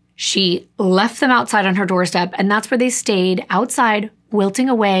flowers, she left them outside on her doorstep, and that's where they stayed outside, wilting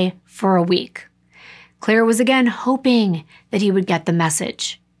away for a week. Clare was again hoping that he would get the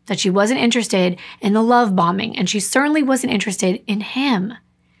message, that she wasn't interested in the love bombing, and she certainly wasn't interested in him.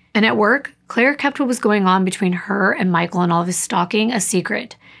 And at work, Clare kept what was going on between her and Michael and all of his stalking a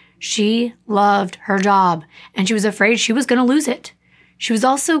secret. She loved her job, and she was afraid she was going to lose it. She was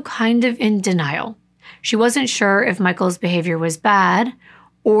also kind of in denial. She wasn't sure if Michael's behavior was bad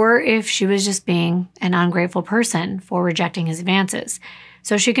or if she was just being an ungrateful person for rejecting his advances.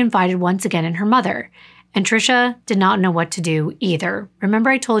 So she confided once again in her mother. And Trisha did not know what to do either. Remember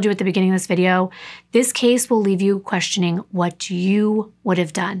I told you at the beginning of this video, this case will leave you questioning what you would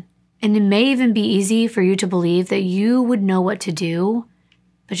have done. And it may even be easy for you to believe that you would know what to do,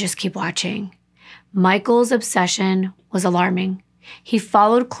 but just keep watching. Michael's obsession was alarming. He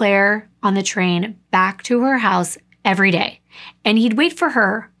followed Clare on the train back to her house every day, and he'd wait for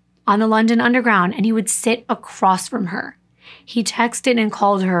her on the London Underground, and he would sit across from her. He texted and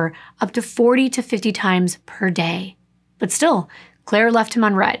called her up to 40 to 50 times per day. But still, Clare left him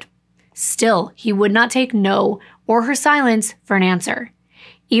unread. Still, he would not take no or her silence for an answer.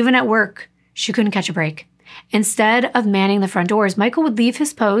 Even at work, she couldn't catch a break. Instead of manning the front doors, Michael would leave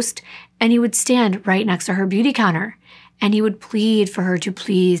his post and he would stand right next to her beauty counter, and he would plead for her to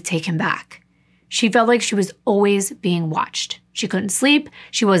please take him back. She felt like she was always being watched. She couldn't sleep,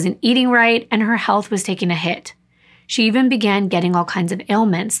 she wasn't eating right, and her health was taking a hit. She even began getting all kinds of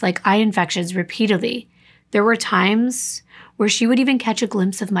ailments like eye infections repeatedly. There were times where she would even catch a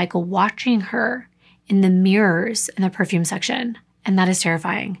glimpse of Michael watching her in the mirrors in the perfume section, and that is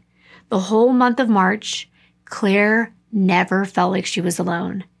terrifying. The whole month of March, Clare never felt like she was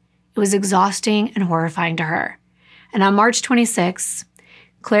alone. It was exhausting and horrifying to her. And on March 26th,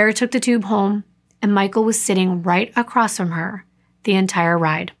 Clare took the tube home, and Michael was sitting right across from her the entire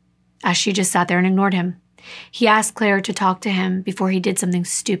ride, as she just sat there and ignored him. He asked Clare to talk to him before he did something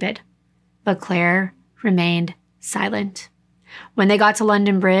stupid, but Clare remained silent. When they got to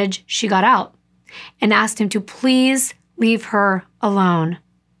London Bridge, she got out and asked him to please leave her alone,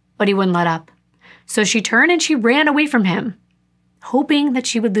 but he wouldn't let up. So she turned and she ran away from him, hoping that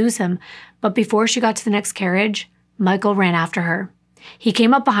she would lose him. But before she got to the next carriage, Michael ran after her. He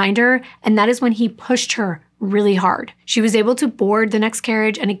came up behind her, and that is when he pushed her really hard. She was able to board the next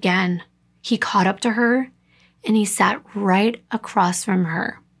carriage, and again, he caught up to her, and he sat right across from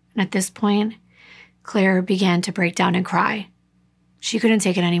her. And at this point, Clare began to break down and cry. She couldn't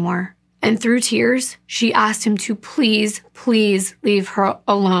take it anymore. And through tears, she asked him to please, please leave her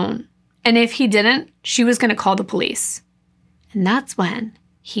alone. And if he didn't, she was going to call the police. And that's when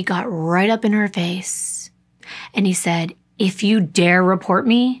he got right up in her face. And he said, "If you dare report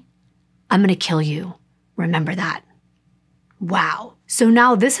me, I'm going to kill you. Remember that." Wow. So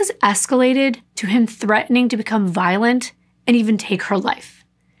now this has escalated to him threatening to become violent and even take her life.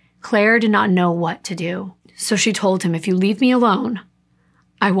 Clare did not know what to do. So she told him, "If you leave me alone,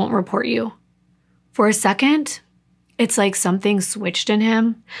 I won't report you." For a second, it's like something switched in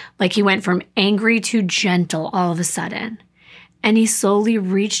him. Like he went from angry to gentle all of a sudden. And he slowly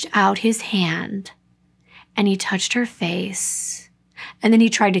reached out his hand and he touched her face. And then he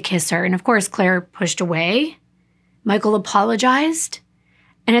tried to kiss her. And of course, Clare pushed away. Michael apologized,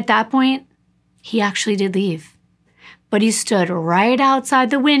 and at that point, he actually did leave. But he stood right outside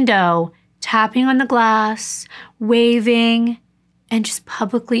the window, tapping on the glass, waving, and just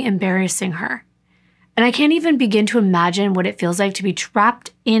publicly embarrassing her. And I can't even begin to imagine what it feels like to be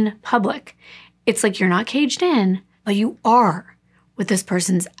trapped in public. It's like you're not caged in, but you are with this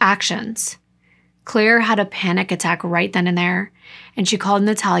person's actions. Clare had a panic attack right then and there, and she called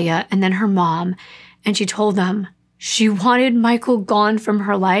Natalia and then her mom, and she told them she wanted Michael gone from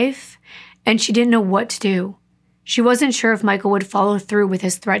her life, and she didn't know what to do. She wasn't sure if Michael would follow through with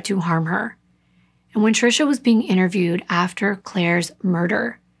his threat to harm her. And when Trisha was being interviewed after Clare's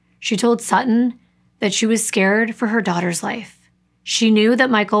murder, she told Sutton that she was scared for her daughter's life. She knew that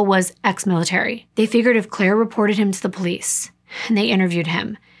Michael was ex-military. They figured if Clare reported him to the police, and they interviewed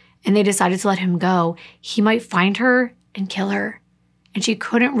him, and they decided to let him go, he might find her and kill her. And she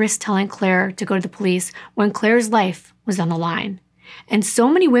couldn't risk telling Clare to go to the police when Clare's life was on the line. And so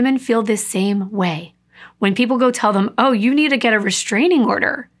many women feel this same way. When people go tell them, "Oh, you need to get a restraining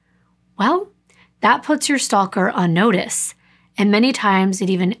order," well, that puts your stalker on notice. And many times it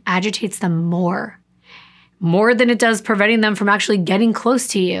even agitates them more than it does preventing them from actually getting close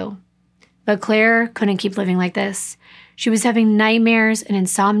to you. But Clare couldn't keep living like this. She was having nightmares and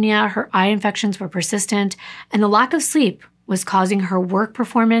insomnia, her eye infections were persistent, and the lack of sleep was causing her work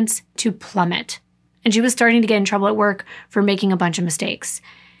performance to plummet. And she was starting to get in trouble at work for making a bunch of mistakes.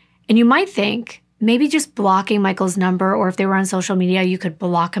 And you might think maybe just blocking Michael's number, or if they were on social media, you could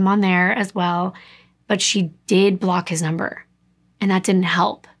block him on there as well. But she did block his number, and that didn't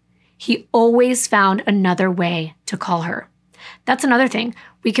help. He always found another way to call her. That's another thing.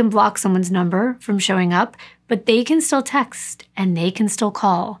 We can block someone's number from showing up, but they can still text and they can still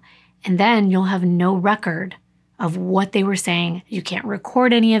call. And then you'll have no record of what they were saying. You can't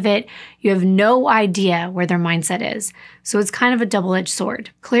record any of it. You have no idea where their mindset is. So it's kind of a double-edged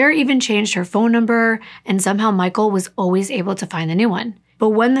sword. Clare even changed her phone number, and somehow Michael was always able to find the new one. But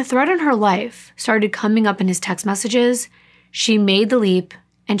when the threat on her life started coming up in his text messages, she made the leap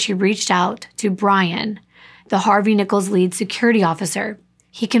and she reached out to Brian, the Harvey Nichols' lead security officer.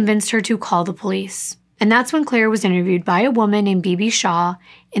 He convinced her to call the police. And that's when Clare was interviewed by a woman named B.B. Shaw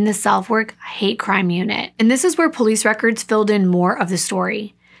in the Southwark Hate Crime Unit. And this is where police records filled in more of the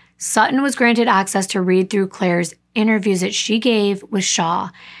story. Sutton was granted access to read through Clare's interviews that she gave with Shaw.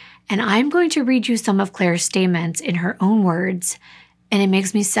 And I'm going to read you some of Clare's statements in her own words. And it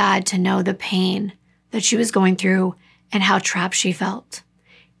makes me sad to know the pain that she was going through and how trapped she felt.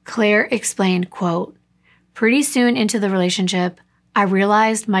 Clare explained, quote, "Pretty soon into the relationship, I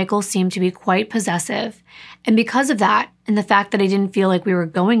realized Michael seemed to be quite possessive, and because of that, and the fact that I didn't feel like we were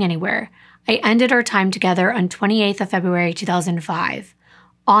going anywhere, I ended our time together on 28th of February 2005.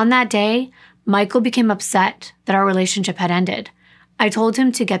 On that day, Michael became upset that our relationship had ended. I told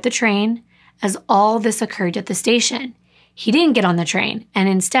him to get the train, as all this occurred at the station. He didn't get on the train, and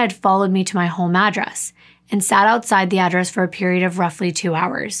instead followed me to my home address, and sat outside the address for a period of roughly 2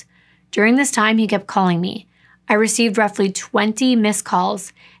 hours. During this time, he kept calling me. I received roughly 20 missed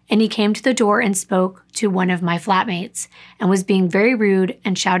calls, and he came to the door and spoke to one of my flatmates and was being very rude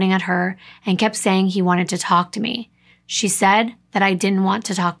and shouting at her and kept saying he wanted to talk to me. She said that I didn't want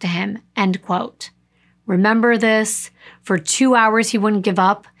to talk to him," end quote. Remember this? For 2 hours, he wouldn't give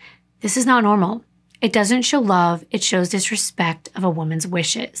up. This is not normal. It doesn't show love. It shows disrespect of a woman's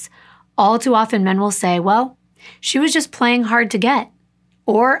wishes. All too often, men will say, well, she was just playing hard to get.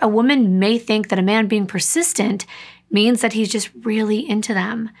 Or a woman may think that a man being persistent means that he's just really into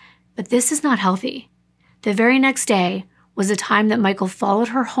them. But this is not healthy. The very next day was the time that Michael followed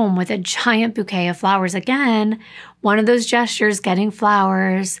her home with a giant bouquet of flowers again, one of those gestures, getting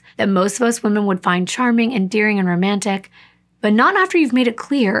flowers, that most of us women would find charming, endearing, and romantic, but not after you've made it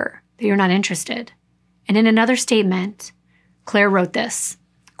clear that you're not interested. And in another statement, Clare wrote this,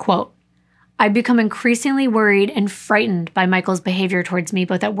 quote, "I've become increasingly worried and frightened by Michael's behavior towards me,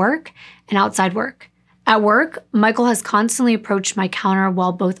 both at work and outside work. At work, Michael has constantly approached my counter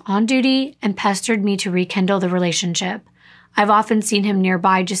while both on duty and pestered me to rekindle the relationship. I've often seen him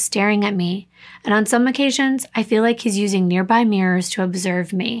nearby just staring at me, and on some occasions, I feel like he's using nearby mirrors to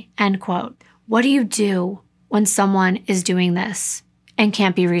observe me," end quote. What do you do when someone is doing this and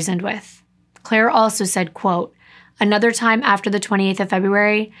can't be reasoned with? Clare also said, quote, "Another time after the 28th of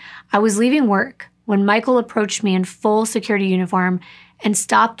February, I was leaving work when Michael approached me in full security uniform and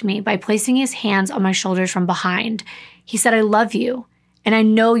stopped me by placing his hands on my shoulders from behind. He said, 'I love you, and I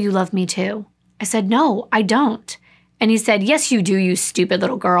know you love me too.' I said, 'No, I don't.' And he said, 'Yes, you do, you stupid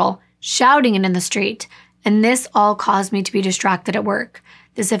little girl,' shouting it in the street. And this all caused me to be distracted at work.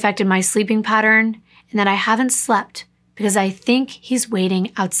 This affected my sleeping pattern, and that I haven't slept because I think he's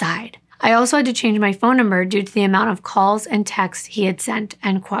waiting outside. I also had to change my phone number due to the amount of calls and texts he had sent,"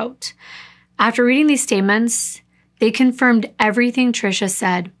 end quote. After reading these statements, they confirmed everything Tricia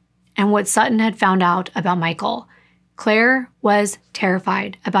said and what Sutton had found out about Michael. Clare was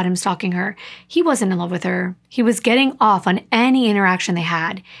terrified about him stalking her. He wasn't in love with her. He was getting off on any interaction they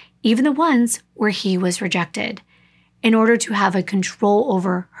had, even the ones where he was rejected. In order to have a control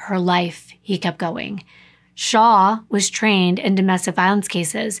over her life, he kept going. Shaw was trained in domestic violence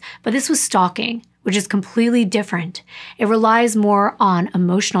cases, but this was stalking, which is completely different. It relies more on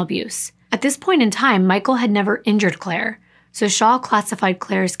emotional abuse. At this point in time, Michael had never injured Clare, so Shaw classified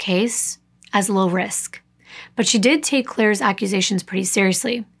Clare's case as low risk. But she did take Clare's accusations pretty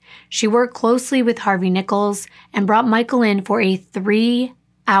seriously. She worked closely with Harvey Nichols and brought Michael in for a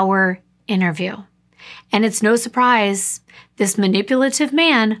 3-hour interview. And it's no surprise, this manipulative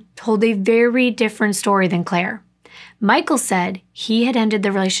man told a very different story than Clare. Michael said he had ended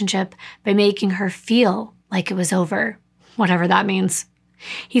the relationship by making her feel like it was over, whatever that means.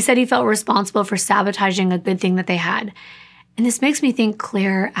 He said he felt responsible for sabotaging a good thing that they had. And this makes me think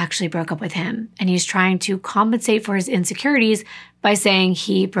Clare actually broke up with him, and he's trying to compensate for his insecurities by saying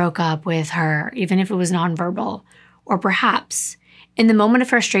he broke up with her, even if it was nonverbal. Or perhaps, in the moment of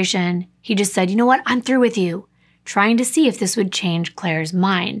frustration, he just said, "You know what, I'm through with you," trying to see if this would change Clare's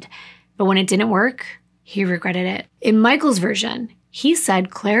mind. But when it didn't work, he regretted it. In Michael's version, he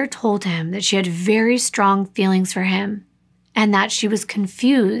said Clare told him that she had very strong feelings for him and that she was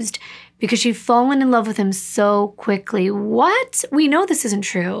confused because she'd fallen in love with him so quickly. What? We know this isn't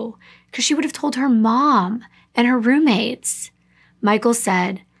true because she would have told her mom and her roommates. Michael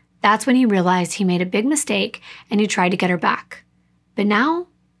said that's when he realized he made a big mistake and he tried to get her back. But now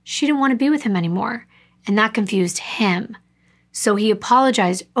she didn't want to be with him anymore, and that confused him. So he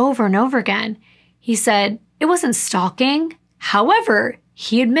apologized over and over again. He said it wasn't stalking. However,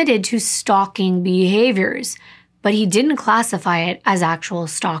 he admitted to stalking behaviors, but he didn't classify it as actual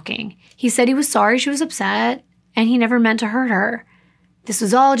stalking. He said he was sorry she was upset and he never meant to hurt her. This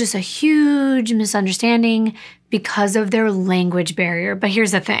was all just a huge misunderstanding because of their language barrier. But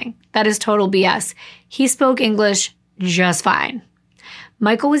here's the thing, that is total BS. He spoke English just fine.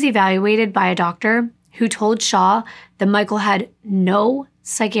 Michael was evaluated by a doctor who told Shaw that Michael had no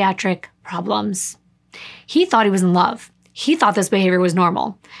psychiatric problems. He thought he was in love. He thought this behavior was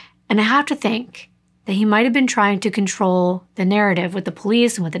normal. And I have to think that he might have been trying to control the narrative with the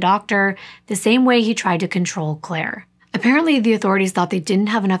police and with the doctor the same way he tried to control Clare. Apparently, the authorities thought they didn't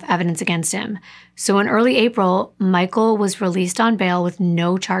have enough evidence against him. So in early April, Michael was released on bail with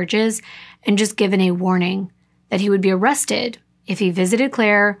no charges and just given a warning that he would be arrested if he visited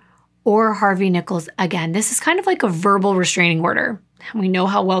Clare or Harvey Nichols again. This is kind of like a verbal restraining order. We know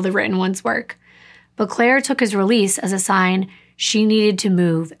how well the written ones work. But Clare took his release as a sign she needed to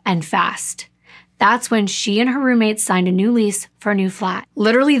move and fast. That's when she and her roommates signed a new lease for a new flat.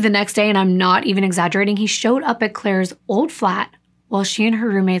 Literally the next day, and I'm not even exaggerating, he showed up at Clare's old flat while she and her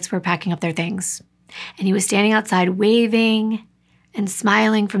roommates were packing up their things. And he was standing outside waving and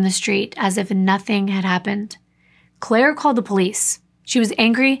smiling from the street as if nothing had happened. Clare called the police. She was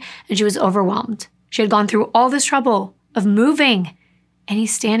angry and she was overwhelmed. She had gone through all this trouble of moving, and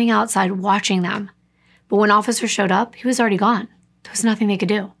he's standing outside watching them. But when officers showed up, he was already gone. There was nothing they could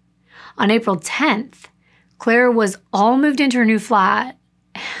do. On April 10th, Clare was all moved into her new flat,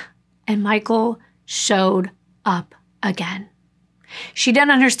 and Michael showed up again. She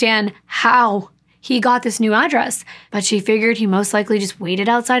didn't understand how he got this new address, but she figured he most likely just waited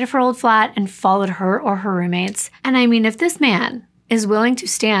outside of her old flat and followed her or her roommates. And I mean, if this man is willing to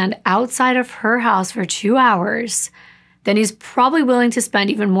stand outside of her house for 2 hours, then he's probably willing to spend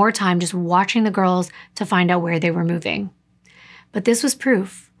even more time just watching the girls to find out where they were moving. But this was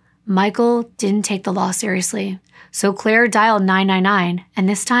proof Michael didn't take the law seriously. So Clare dialed 999, and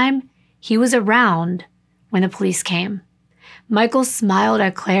this time he was around when the police came. Michael smiled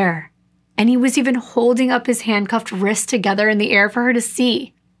at Clare, and he was even holding up his handcuffed wrists together in the air for her to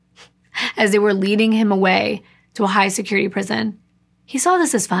see as they were leading him away to a high-security prison. He saw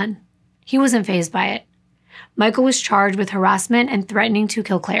this as fun. He wasn't fazed by it. Michael was charged with harassment and threatening to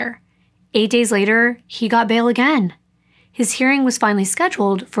kill Clare. 8 days later, he got bail again. His hearing was finally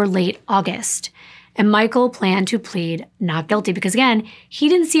scheduled for late August, and Michael planned to plead not guilty because, again, he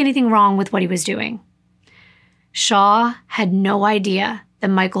didn't see anything wrong with what he was doing. Shaw had no idea that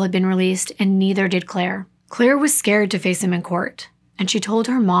Michael had been released, and neither did Clare. Clare was scared to face him in court, and she told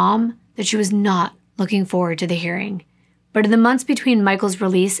her mom that she was not looking forward to the hearing. But in the months between Michael's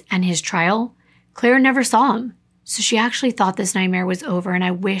release and his trial, Clare never saw him, so she actually thought this nightmare was over, and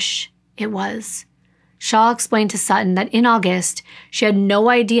I wish it was. Shaw explained to Sutton that in August, she had no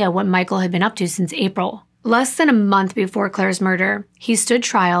idea what Michael had been up to since April. Less than a month before Clare's murder, he stood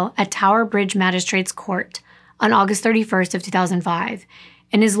trial at Tower Bridge Magistrates Court on August 31st of 2005,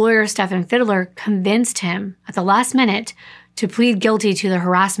 and his lawyer, Stephen Fiddler, convinced him at the last minute to plead guilty to the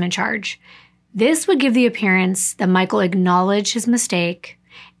harassment charge. This would give the appearance that Michael acknowledged his mistake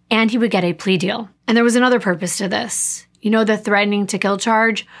and he would get a plea deal. And there was another purpose to this. You know, the threatening to kill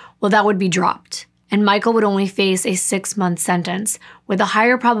charge? Well, that would be dropped, and Michael would only face a 6-month sentence with a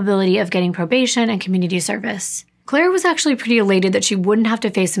higher probability of getting probation and community service. Clare was actually pretty elated that she wouldn't have to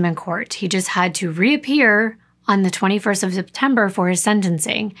face him in court. He just had to reappear on the 21st of September for his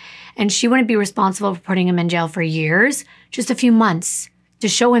sentencing, and she wouldn't be responsible for putting him in jail for years, just a few months, to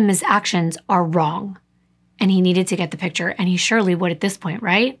show him his actions are wrong. And he needed to get the picture, and he surely would at this point,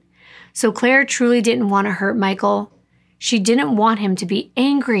 right? So Clare truly didn't want to hurt Michael. She didn't want him to be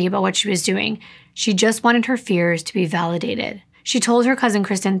angry about what she was doing. She just wanted her fears to be validated. She told her cousin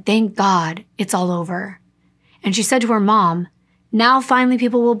Kristen, "Thank God it's all over." And she said to her mom, "Now finally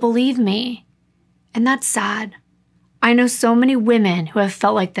people will believe me." And that's sad. I know so many women who have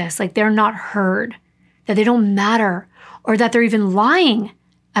felt like this, like they're not heard, that they don't matter, or that they're even lying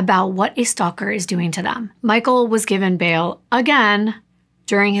about what a stalker is doing to them. Michael was given bail again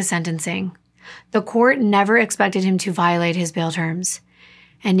during his sentencing. The court never expected him to violate his bail terms,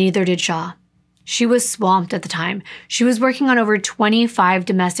 and neither did Shaw. She was swamped at the time. She was working on over 25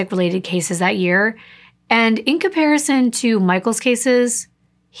 domestic-related cases that year, and in comparison to Michael's cases,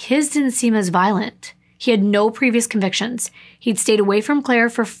 his didn't seem as violent. He had no previous convictions. He'd stayed away from Clare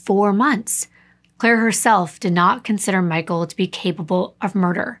for 4 months. Clare herself did not consider Michael to be capable of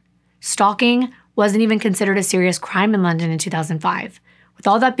murder. Stalking wasn't even considered a serious crime in London in 2005. With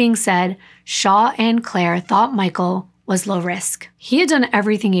all that being said, Shaw and Clare thought Michael was low risk. He had done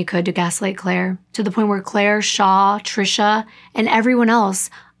everything he could to gaslight Clare, to the point where Clare, Shaw, Trisha, and everyone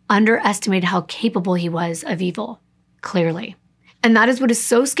else underestimated how capable he was of evil, clearly. And that is what is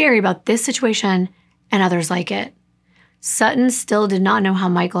so scary about this situation and others like it. Sutton still did not know how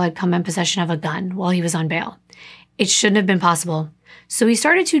Michael had come in possession of a gun while he was on bail. It shouldn't have been possible. So he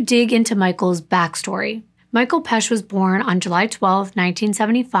started to dig into Michael's backstory. Michael Pesch was born on July 12,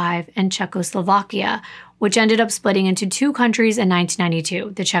 1975 in Czechoslovakia, which ended up splitting into two countries in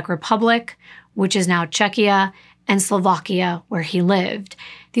 1992, the Czech Republic, which is now Czechia, and Slovakia, where he lived.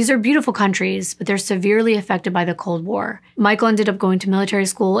 These are beautiful countries, but they're severely affected by the Cold War. Michael ended up going to military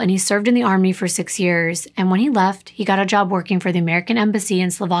school and he served in the army for 6 years. And when he left, he got a job working for the American Embassy in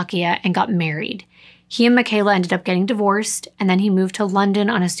Slovakia and got married. He and Michaela ended up getting divorced, and then he moved to London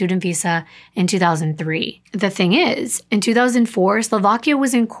on a student visa in 2003. The thing is, in 2004, Slovakia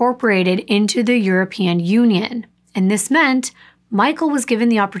was incorporated into the European Union, and this meant Michael was given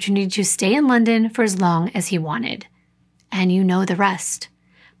the opportunity to stay in London for as long as he wanted. And you know the rest.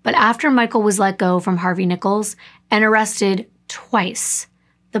 But after Michael was let go from Harvey Nichols and arrested twice,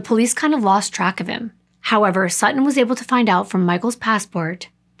 the police kind of lost track of him. However, Sutton was able to find out from Michael's passport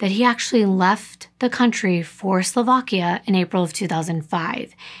that he actually left the country for Slovakia in April of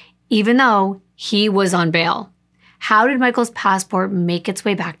 2005, even though he was on bail. How did Michael's passport make its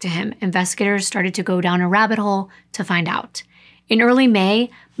way back to him? Investigators started to go down a rabbit hole to find out. In early May,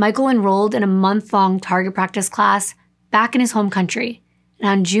 Michael enrolled in a month-long target practice class back in his home country. And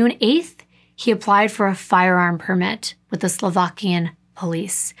on June 8th, he applied for a firearm permit with the Slovakian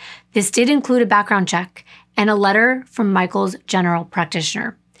police. This did include a background check and a letter from Michael's general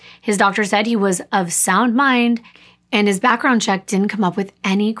practitioner. His doctor said he was of sound mind, and his background check didn't come up with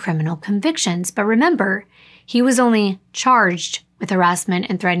any criminal convictions. But remember, he was only charged with harassment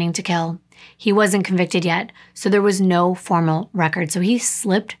and threatening to kill. He wasn't convicted yet, so there was no formal record, so he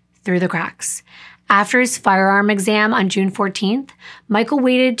slipped through the cracks. After his firearm exam on June 14th, Michael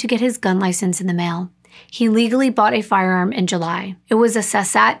waited to get his gun license in the mail. He legally bought a firearm in July. It was a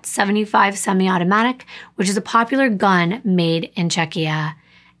Sasat 75 semi-automatic, which is a popular gun made in Czechia.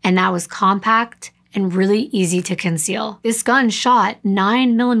 And that was compact and really easy to conceal. This gun shot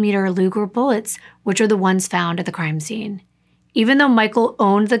 9mm Luger bullets, which are the ones found at the crime scene. Even though Michael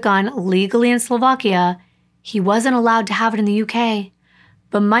owned the gun legally in Slovakia, he wasn't allowed to have it in the UK.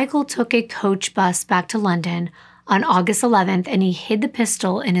 But Michael took a coach bus back to London on August 11th and he hid the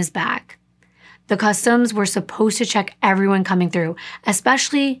pistol in his bag. The customs were supposed to check everyone coming through,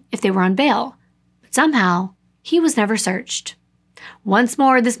 especially if they were on bail. But somehow, he was never searched. Once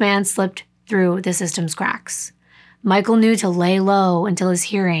more, this man slipped through the system's cracks. Michael knew to lay low until his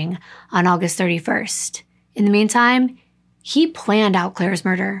hearing on August 31st. In the meantime, he planned out Clare's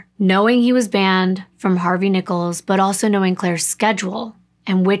murder, knowing he was banned from Harvey Nichols, but also knowing Clare's schedule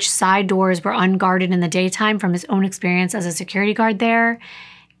and which side doors were unguarded in the daytime from his own experience as a security guard there.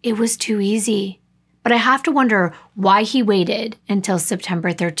 It was too easy. But I have to wonder why he waited until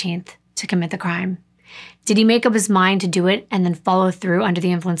September 13th to commit the crime. Did he make up his mind to do it and then follow through under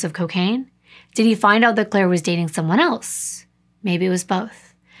the influence of cocaine? Did he find out that Clare was dating someone else? Maybe it was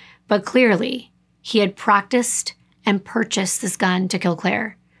both. But clearly, he had practiced and purchased this gun to kill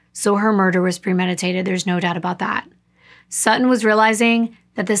Clare. So her murder was premeditated, there's no doubt about that. Sutton was realizing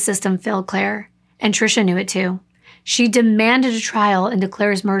that this system failed Clare, and Trisha knew it too. She demanded a trial into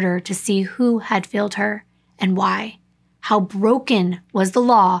Clare's murder to see who had failed her and why. How broken was the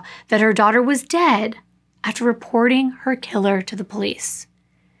law that her daughter was dead after reporting her killer to the police.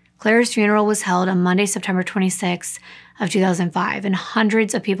 Clare's funeral was held on Monday, September 26th of 2005, and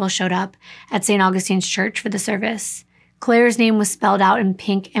hundreds of people showed up at St. Augustine's Church for the service. Clare's name was spelled out in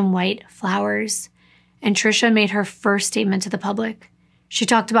pink and white flowers, and Trisha made her first statement to the public. She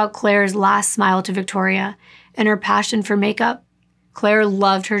talked about Clare's last smile to Victoria and her passion for makeup. Clare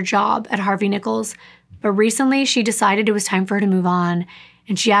loved her job at Harvey Nichols, but recently she decided it was time for her to move on,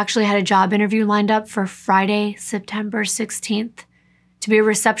 and she actually had a job interview lined up for Friday, September 16th, to be a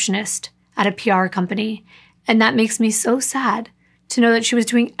receptionist at a PR company. And that makes me so sad to know that she was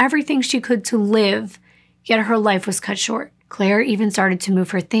doing everything she could to live, yet her life was cut short. Clare even started to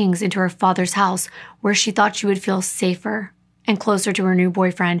move her things into her father's house, where she thought she would feel safer and closer to her new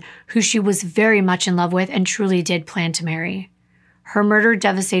boyfriend, who she was very much in love with and truly did plan to marry. Her murder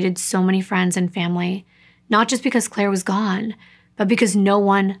devastated so many friends and family, not just because Clare was gone, but because no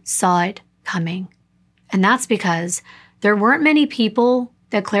one saw it coming. And that's because there weren't many people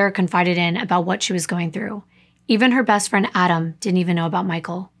that Clare confided in about what she was going through. Even her best friend Adam didn't even know about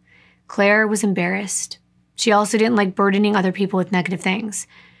Michael. Clare was embarrassed. She also didn't like burdening other people with negative things.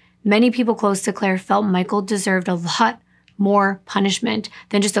 Many people close to Clare felt Michael deserved a lot more punishment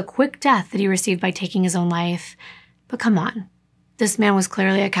than just a quick death that he received by taking his own life. But come on, this man was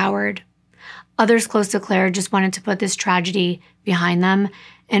clearly a coward. Others close to Clare just wanted to put this tragedy behind them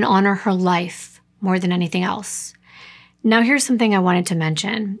and honor her life more than anything else. Now here's something I wanted to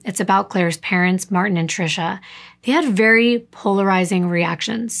mention. It's about Clare's parents, Martin and Trisha. They had very polarizing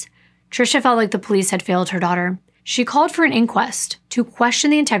reactions. Trisha felt like the police had failed her daughter. She called for an inquest to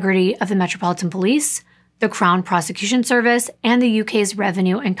question the integrity of the Metropolitan Police, the Crown Prosecution Service, and the UK's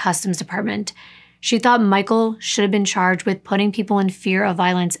Revenue and Customs Department. She thought Michael should have been charged with putting people in fear of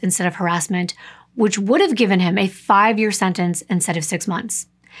violence instead of harassment, which would have given him a 5-year sentence instead of 6 months.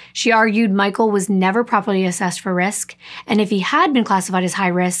 She argued Michael was never properly assessed for risk, and if he had been classified as high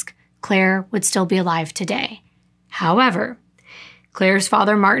risk, Clare would still be alive today. However, Clare's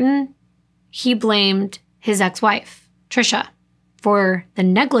father, Martin, he blamed his ex-wife, Trisha, for the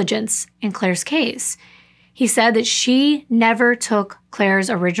negligence in Clare's case. He said that she never took Clare's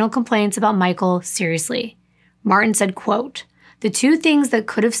original complaints about Michael seriously. Martin said, quote, "The two things that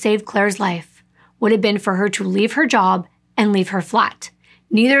could have saved Clare's life would have been for her to leave her job and leave her flat.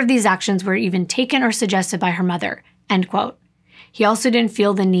 Neither of these actions were even taken or suggested by her mother," end quote. He also didn't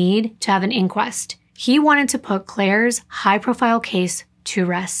feel the need to have an inquest. He wanted to put Clare's high-profile case to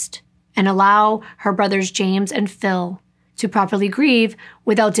rest and allow her brothers James and Phil to properly grieve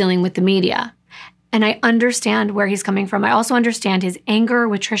without dealing with the media. And I understand where he's coming from. I also understand his anger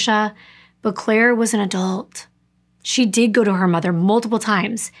with Trisha, but Clare was an adult. She did go to her mother multiple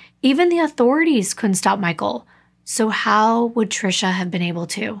times. Even the authorities couldn't stop Michael. So how would Trisha have been able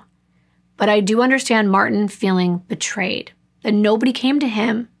to? But I do understand Martin feeling betrayed, that nobody came to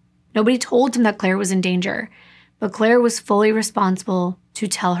him. Nobody told him that Clare was in danger. But Clare was fully responsible to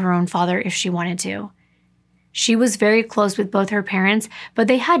tell her own father if she wanted to. She was very close with both her parents, but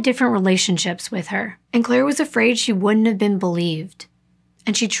they had different relationships with her. And Clare was afraid she wouldn't have been believed.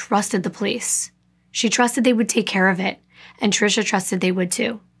 And she trusted the police. She trusted they would take care of it. And Trisha trusted they would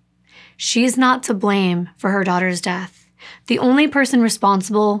too. She's not to blame for her daughter's death. The only person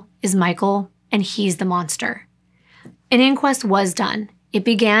responsible is Michael, and he's the monster. An inquest was done. It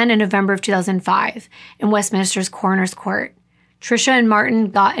began in November of 2005 in Westminster's Coroner's Court. Trisha and Martin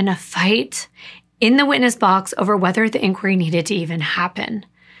got in a fight in the witness box over whether the inquiry needed to even happen.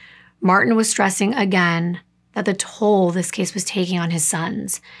 Martin was stressing again that the toll this case was taking on his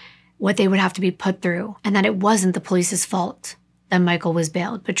sons, what they would have to be put through, and that it wasn't the police's fault that Michael was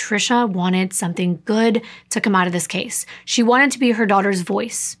bailed. But Trisha wanted something good to come out of this case. She wanted to be her daughter's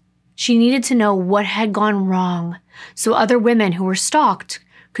voice. She needed to know what had gone wrong so other women who were stalked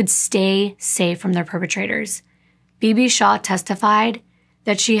could stay safe from their perpetrators. Bibi Shaw testified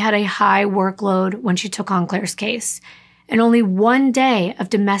that she had a high workload when she took on Clare's case, and only 1 day of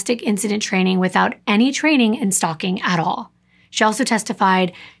domestic incident training without any training in stalking at all. She also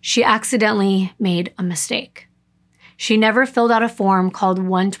testified she accidentally made a mistake. She never filled out a form called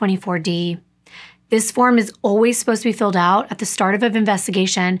 124D. This form is always supposed to be filled out at the start of an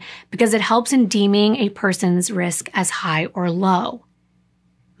investigation because it helps in deeming a person's risk as high or low.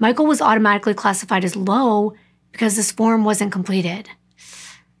 Michael was automatically classified as low because this form wasn't completed.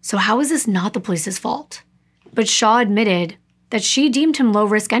 So how is this not the police's fault? But Shaw admitted that she deemed him low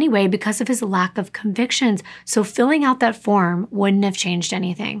risk anyway because of his lack of convictions, so filling out that form wouldn't have changed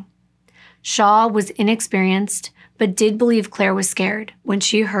anything. Shaw was inexperienced, but did believe Clare was scared. When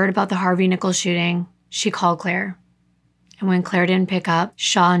she heard about the Harvey Nichols shooting, she called Clare. And when Clare didn't pick up,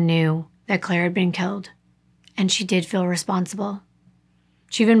 Shaw knew that Clare had been killed. And she did feel responsible.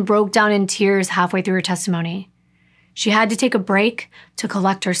 She even broke down in tears halfway through her testimony. She had to take a break to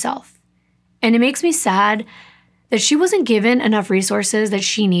collect herself. And it makes me sad that she wasn't given enough resources that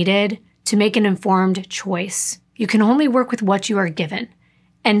she needed to make an informed choice. You can only work with what you are given.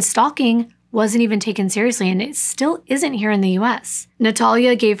 And stalking wasn't even taken seriously, and it still isn't here in the US.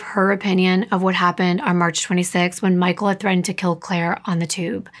 Natalia gave her opinion of what happened on March 26 when Michael had threatened to kill Clare on the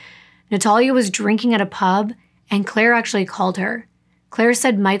tube. Natalia was drinking at a pub, and Clare actually called her. Clare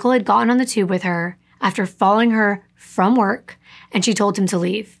said Michael had gotten on the tube with her after following her from work, and she told him to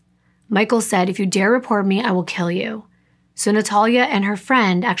leave. Michael said, "If you dare report me, I will kill you." So Natalia and her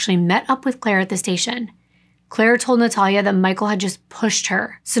friend actually met up with Clare at the station. Clare told Natalia that Michael had just pushed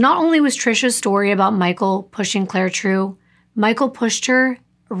her. So not only was Trisha's story about Michael pushing Clare true, Michael pushed her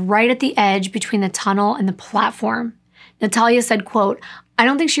right at the edge between the tunnel and the platform. Natalia said, quote, "I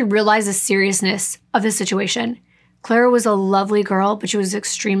don't think she realized the seriousness of the situation. Claire was a lovely girl, but she was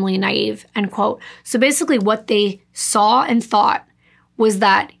extremely naive, end quote. So basically what they saw and thought was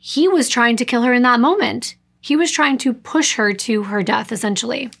that he was trying to kill her in that moment. He was trying to push her to her death,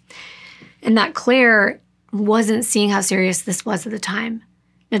 essentially. And that Claire wasn't seeing how serious this was at the time.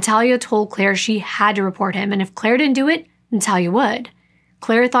 Natalia told Claire she had to report him, and if Claire didn't do it, Natalia would.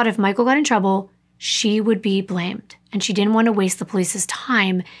 Claire thought if Michael got in trouble, she would be blamed, and she didn't want to waste the police's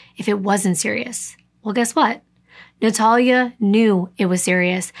time if it wasn't serious. Well, guess what? Natalia knew it was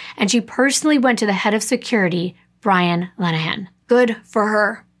serious, and she personally went to the head of security, Brian Lenihan. Good for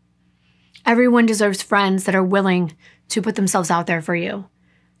her. Everyone deserves friends that are willing to put themselves out there for you.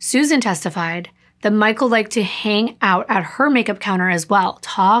 Susan testified that Michael liked to hang out at her makeup counter as well,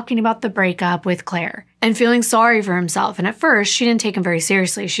 talking about the breakup with Claire and feeling sorry for himself. And at first, she didn't take him very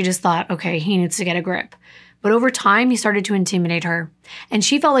seriously. She just thought, okay, he needs to get a grip. But over time, he started to intimidate her. And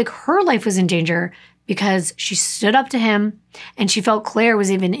she felt like her life was in danger because she stood up to him, and she felt Claire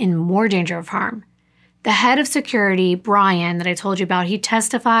was even in more danger of harm. The head of security, Brian, that I told you about, he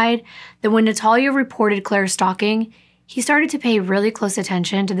testified that when Natalia reported Claire's stalking, he started to pay really close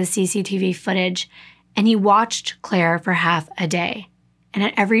attention to the CCTV footage, and he watched Claire for half a day. And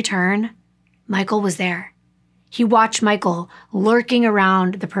at every turn, Michael was there. He watched Michael lurking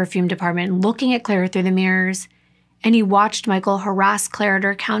around the perfume department, looking at Claire through the mirrors, and he watched Michael harass Claire at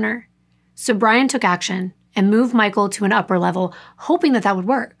her counter. So Brian took action and moved Michael to an upper level, hoping that that would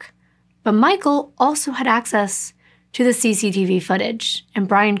work. But Michael also had access to the CCTV footage, and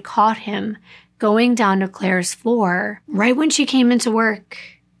Brian caught him going down to Claire's floor right when she came into work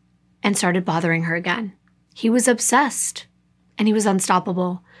and started bothering her again. He was obsessed, and he was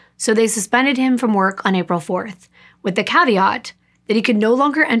unstoppable. So they suspended him from work on April 4th, with the caveat that he could no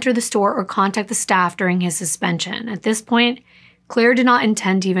longer enter the store or contact the staff during his suspension. At this point, Claire did not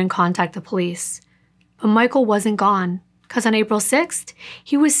intend to even contact the police. But Michael wasn't gone, because on April 6th,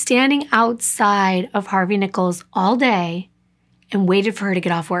 he was standing outside of Harvey Nichols all day and waited for her to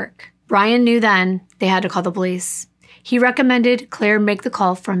get off work. Brian knew then they had to call the police. He recommended Claire make the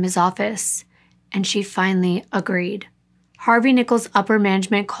call from his office, and she finally agreed. Harvey Nichols' upper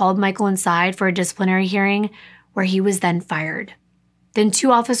management called Michael inside for a disciplinary hearing, where he was then fired. Then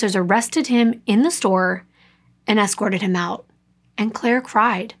 2 officers arrested him in the store and escorted him out. And Claire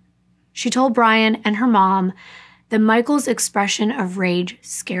cried. She told Brian and her mom that Michael's expression of rage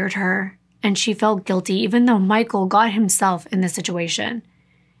scared her, and she felt guilty even though Michael got himself in this situation.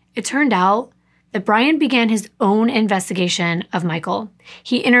 It turned out that Brian began his own investigation of Michael.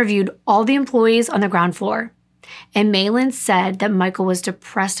 He interviewed all the employees on the ground floor. And Malin said that Michael was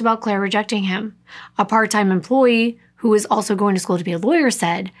depressed about Claire rejecting him. A part-time employee who was also going to school to be a lawyer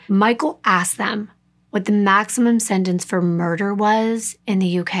said Michael asked them what the maximum sentence for murder was in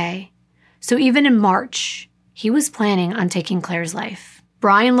the UK. So even in March, he was planning on taking Claire's life.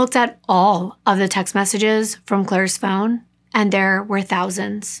 Brian looked at all of the text messages from Claire's phone, and there were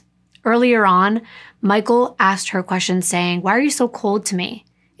thousands. Earlier on, Michael asked her questions saying, "Why are you so cold to me?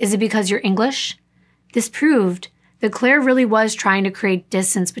 Is it because you're English?" This proved that Claire really was trying to create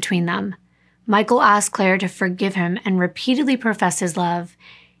distance between them. Michael asked Claire to forgive him and repeatedly professed his love.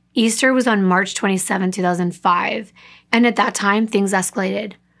 Easter was on March 27, 2005, and at that time, things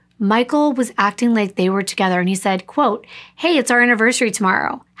escalated. Michael was acting like they were together, and he said, quote, "Hey, it's our anniversary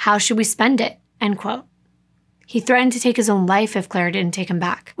tomorrow. How should we spend it?" End quote. He threatened to take his own life if Claire didn't take him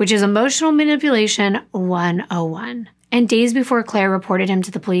back, which is emotional manipulation 101. And days before Claire reported him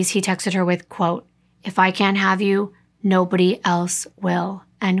to the police, he texted her with, quote, "If I can't have you, nobody else will,"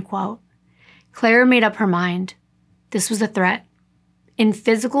 end quote. Claire made up her mind. This was a threat in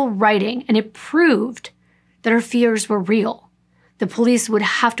physical writing, and it proved that her fears were real. The police would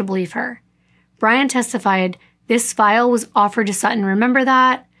have to believe her. Brian testified this file was offered to Sutton, remember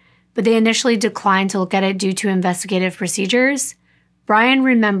that? But they initially declined to look at it due to investigative procedures. Brian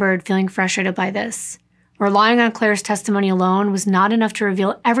remembered feeling frustrated by this. Relying on Claire's testimony alone was not enough to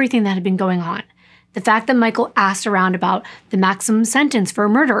reveal everything that had been going on. The fact that Michael asked around about the maximum sentence for a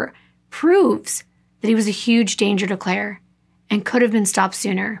murder proves that he was a huge danger to Claire and could have been stopped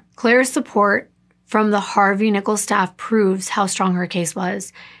sooner. Claire's support from the Harvey Nichols staff proves how strong her case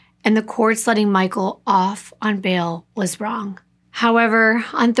was, and the courts letting Michael off on bail was wrong. However,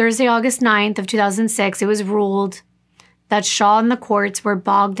 on Thursday, August 9th of 2006, it was ruled that Shaw and the courts were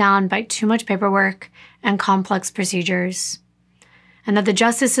bogged down by too much paperwork and complex procedures, and that the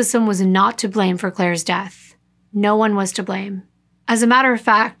justice system was not to blame for Claire's death. No one was to blame. As a matter of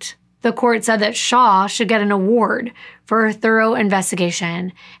fact, the court said that Shaw should get an award for a thorough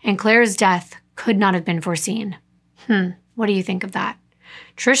investigation, and Claire's death could not have been foreseen. What do you think of that?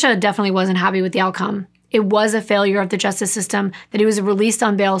 Trisha definitely wasn't happy with the outcome. It was a failure of the justice system that he was released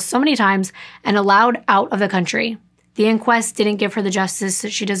on bail so many times and allowed out of the country. The inquest didn't give her the justice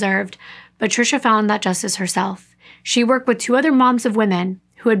that she deserved, but Trisha found that justice herself. She worked with 2 other moms of women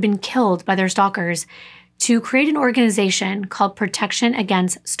who had been killed by their stalkers to create an organization called Protection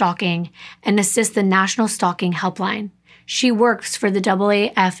Against Stalking and assist the National Stalking Helpline. She works for the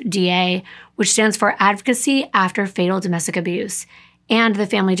AAFDA, which stands for Advocacy After Fatal Domestic Abuse, and the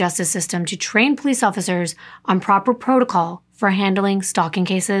family justice system to train police officers on proper protocol for handling stalking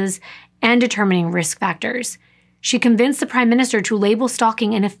cases and determining risk factors. She convinced the Prime Minister to label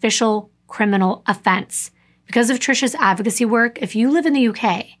stalking an official criminal offense. Because of Trisha's advocacy work, if you live in the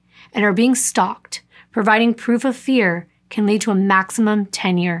UK and are being stalked, providing proof of fear can lead to a maximum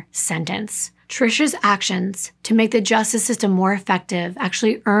 10-year sentence. Trisha's actions to make the justice system more effective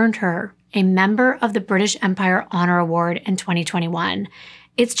actually earned her a Member of the British Empire Honor Award in 2021.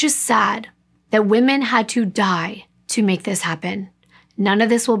 It's just sad that women had to die to make this happen. None of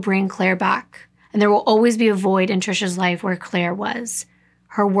this will bring Clare back, and there will always be a void in Trisha's life where Clare was.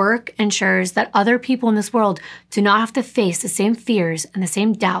 Her work ensures that other people in this world do not have to face the same fears and the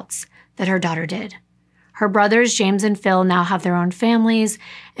same doubts that her daughter did. Her brothers, James and Phil, now have their own families,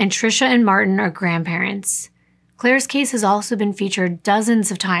 and Trisha and Martin are grandparents. Clare's case has also been featured dozens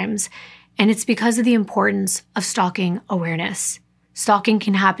of times, and it's because of the importance of stalking awareness. Stalking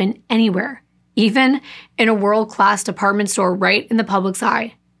can happen anywhere, even in a world-class department store right in the public's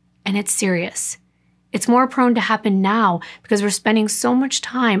eye. And it's serious. It's more prone to happen now because we're spending so much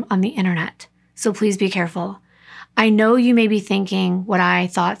time on the internet. So please be careful. I know you may be thinking what I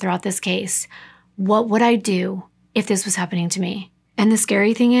thought throughout this case. What would I do if this was happening to me? And the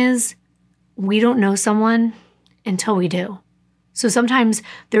scary thing is, we don't know someone until we do. So sometimes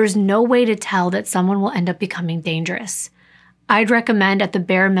there is no way to tell that someone will end up becoming dangerous. I'd recommend at the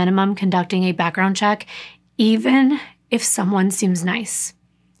bare minimum conducting a background check, even if someone seems nice.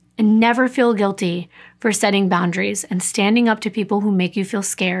 And never feel guilty for setting boundaries and standing up to people who make you feel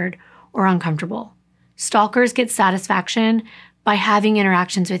scared or uncomfortable. Stalkers get satisfaction by having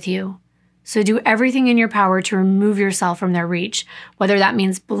interactions with you. So do everything in your power to remove yourself from their reach, whether that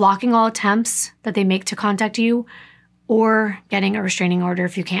means blocking all attempts that they make to contact you or getting a restraining order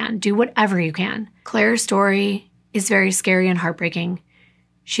if you can. Do whatever you can. Clare's story is very scary and heartbreaking.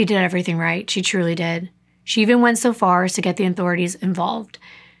 She did everything right. She truly did. She even went so far as to get the authorities involved.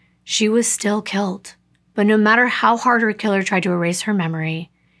 She was still killed. But no matter how hard her killer tried to erase her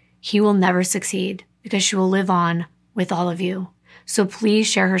memory, he will never succeed because she will live on with all of you. So please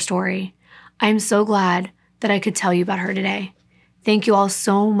share her story. I'm so glad that I could tell you about her today. Thank you all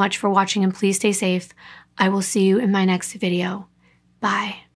so much for watching, and please stay safe. I will see you in my next video. Bye.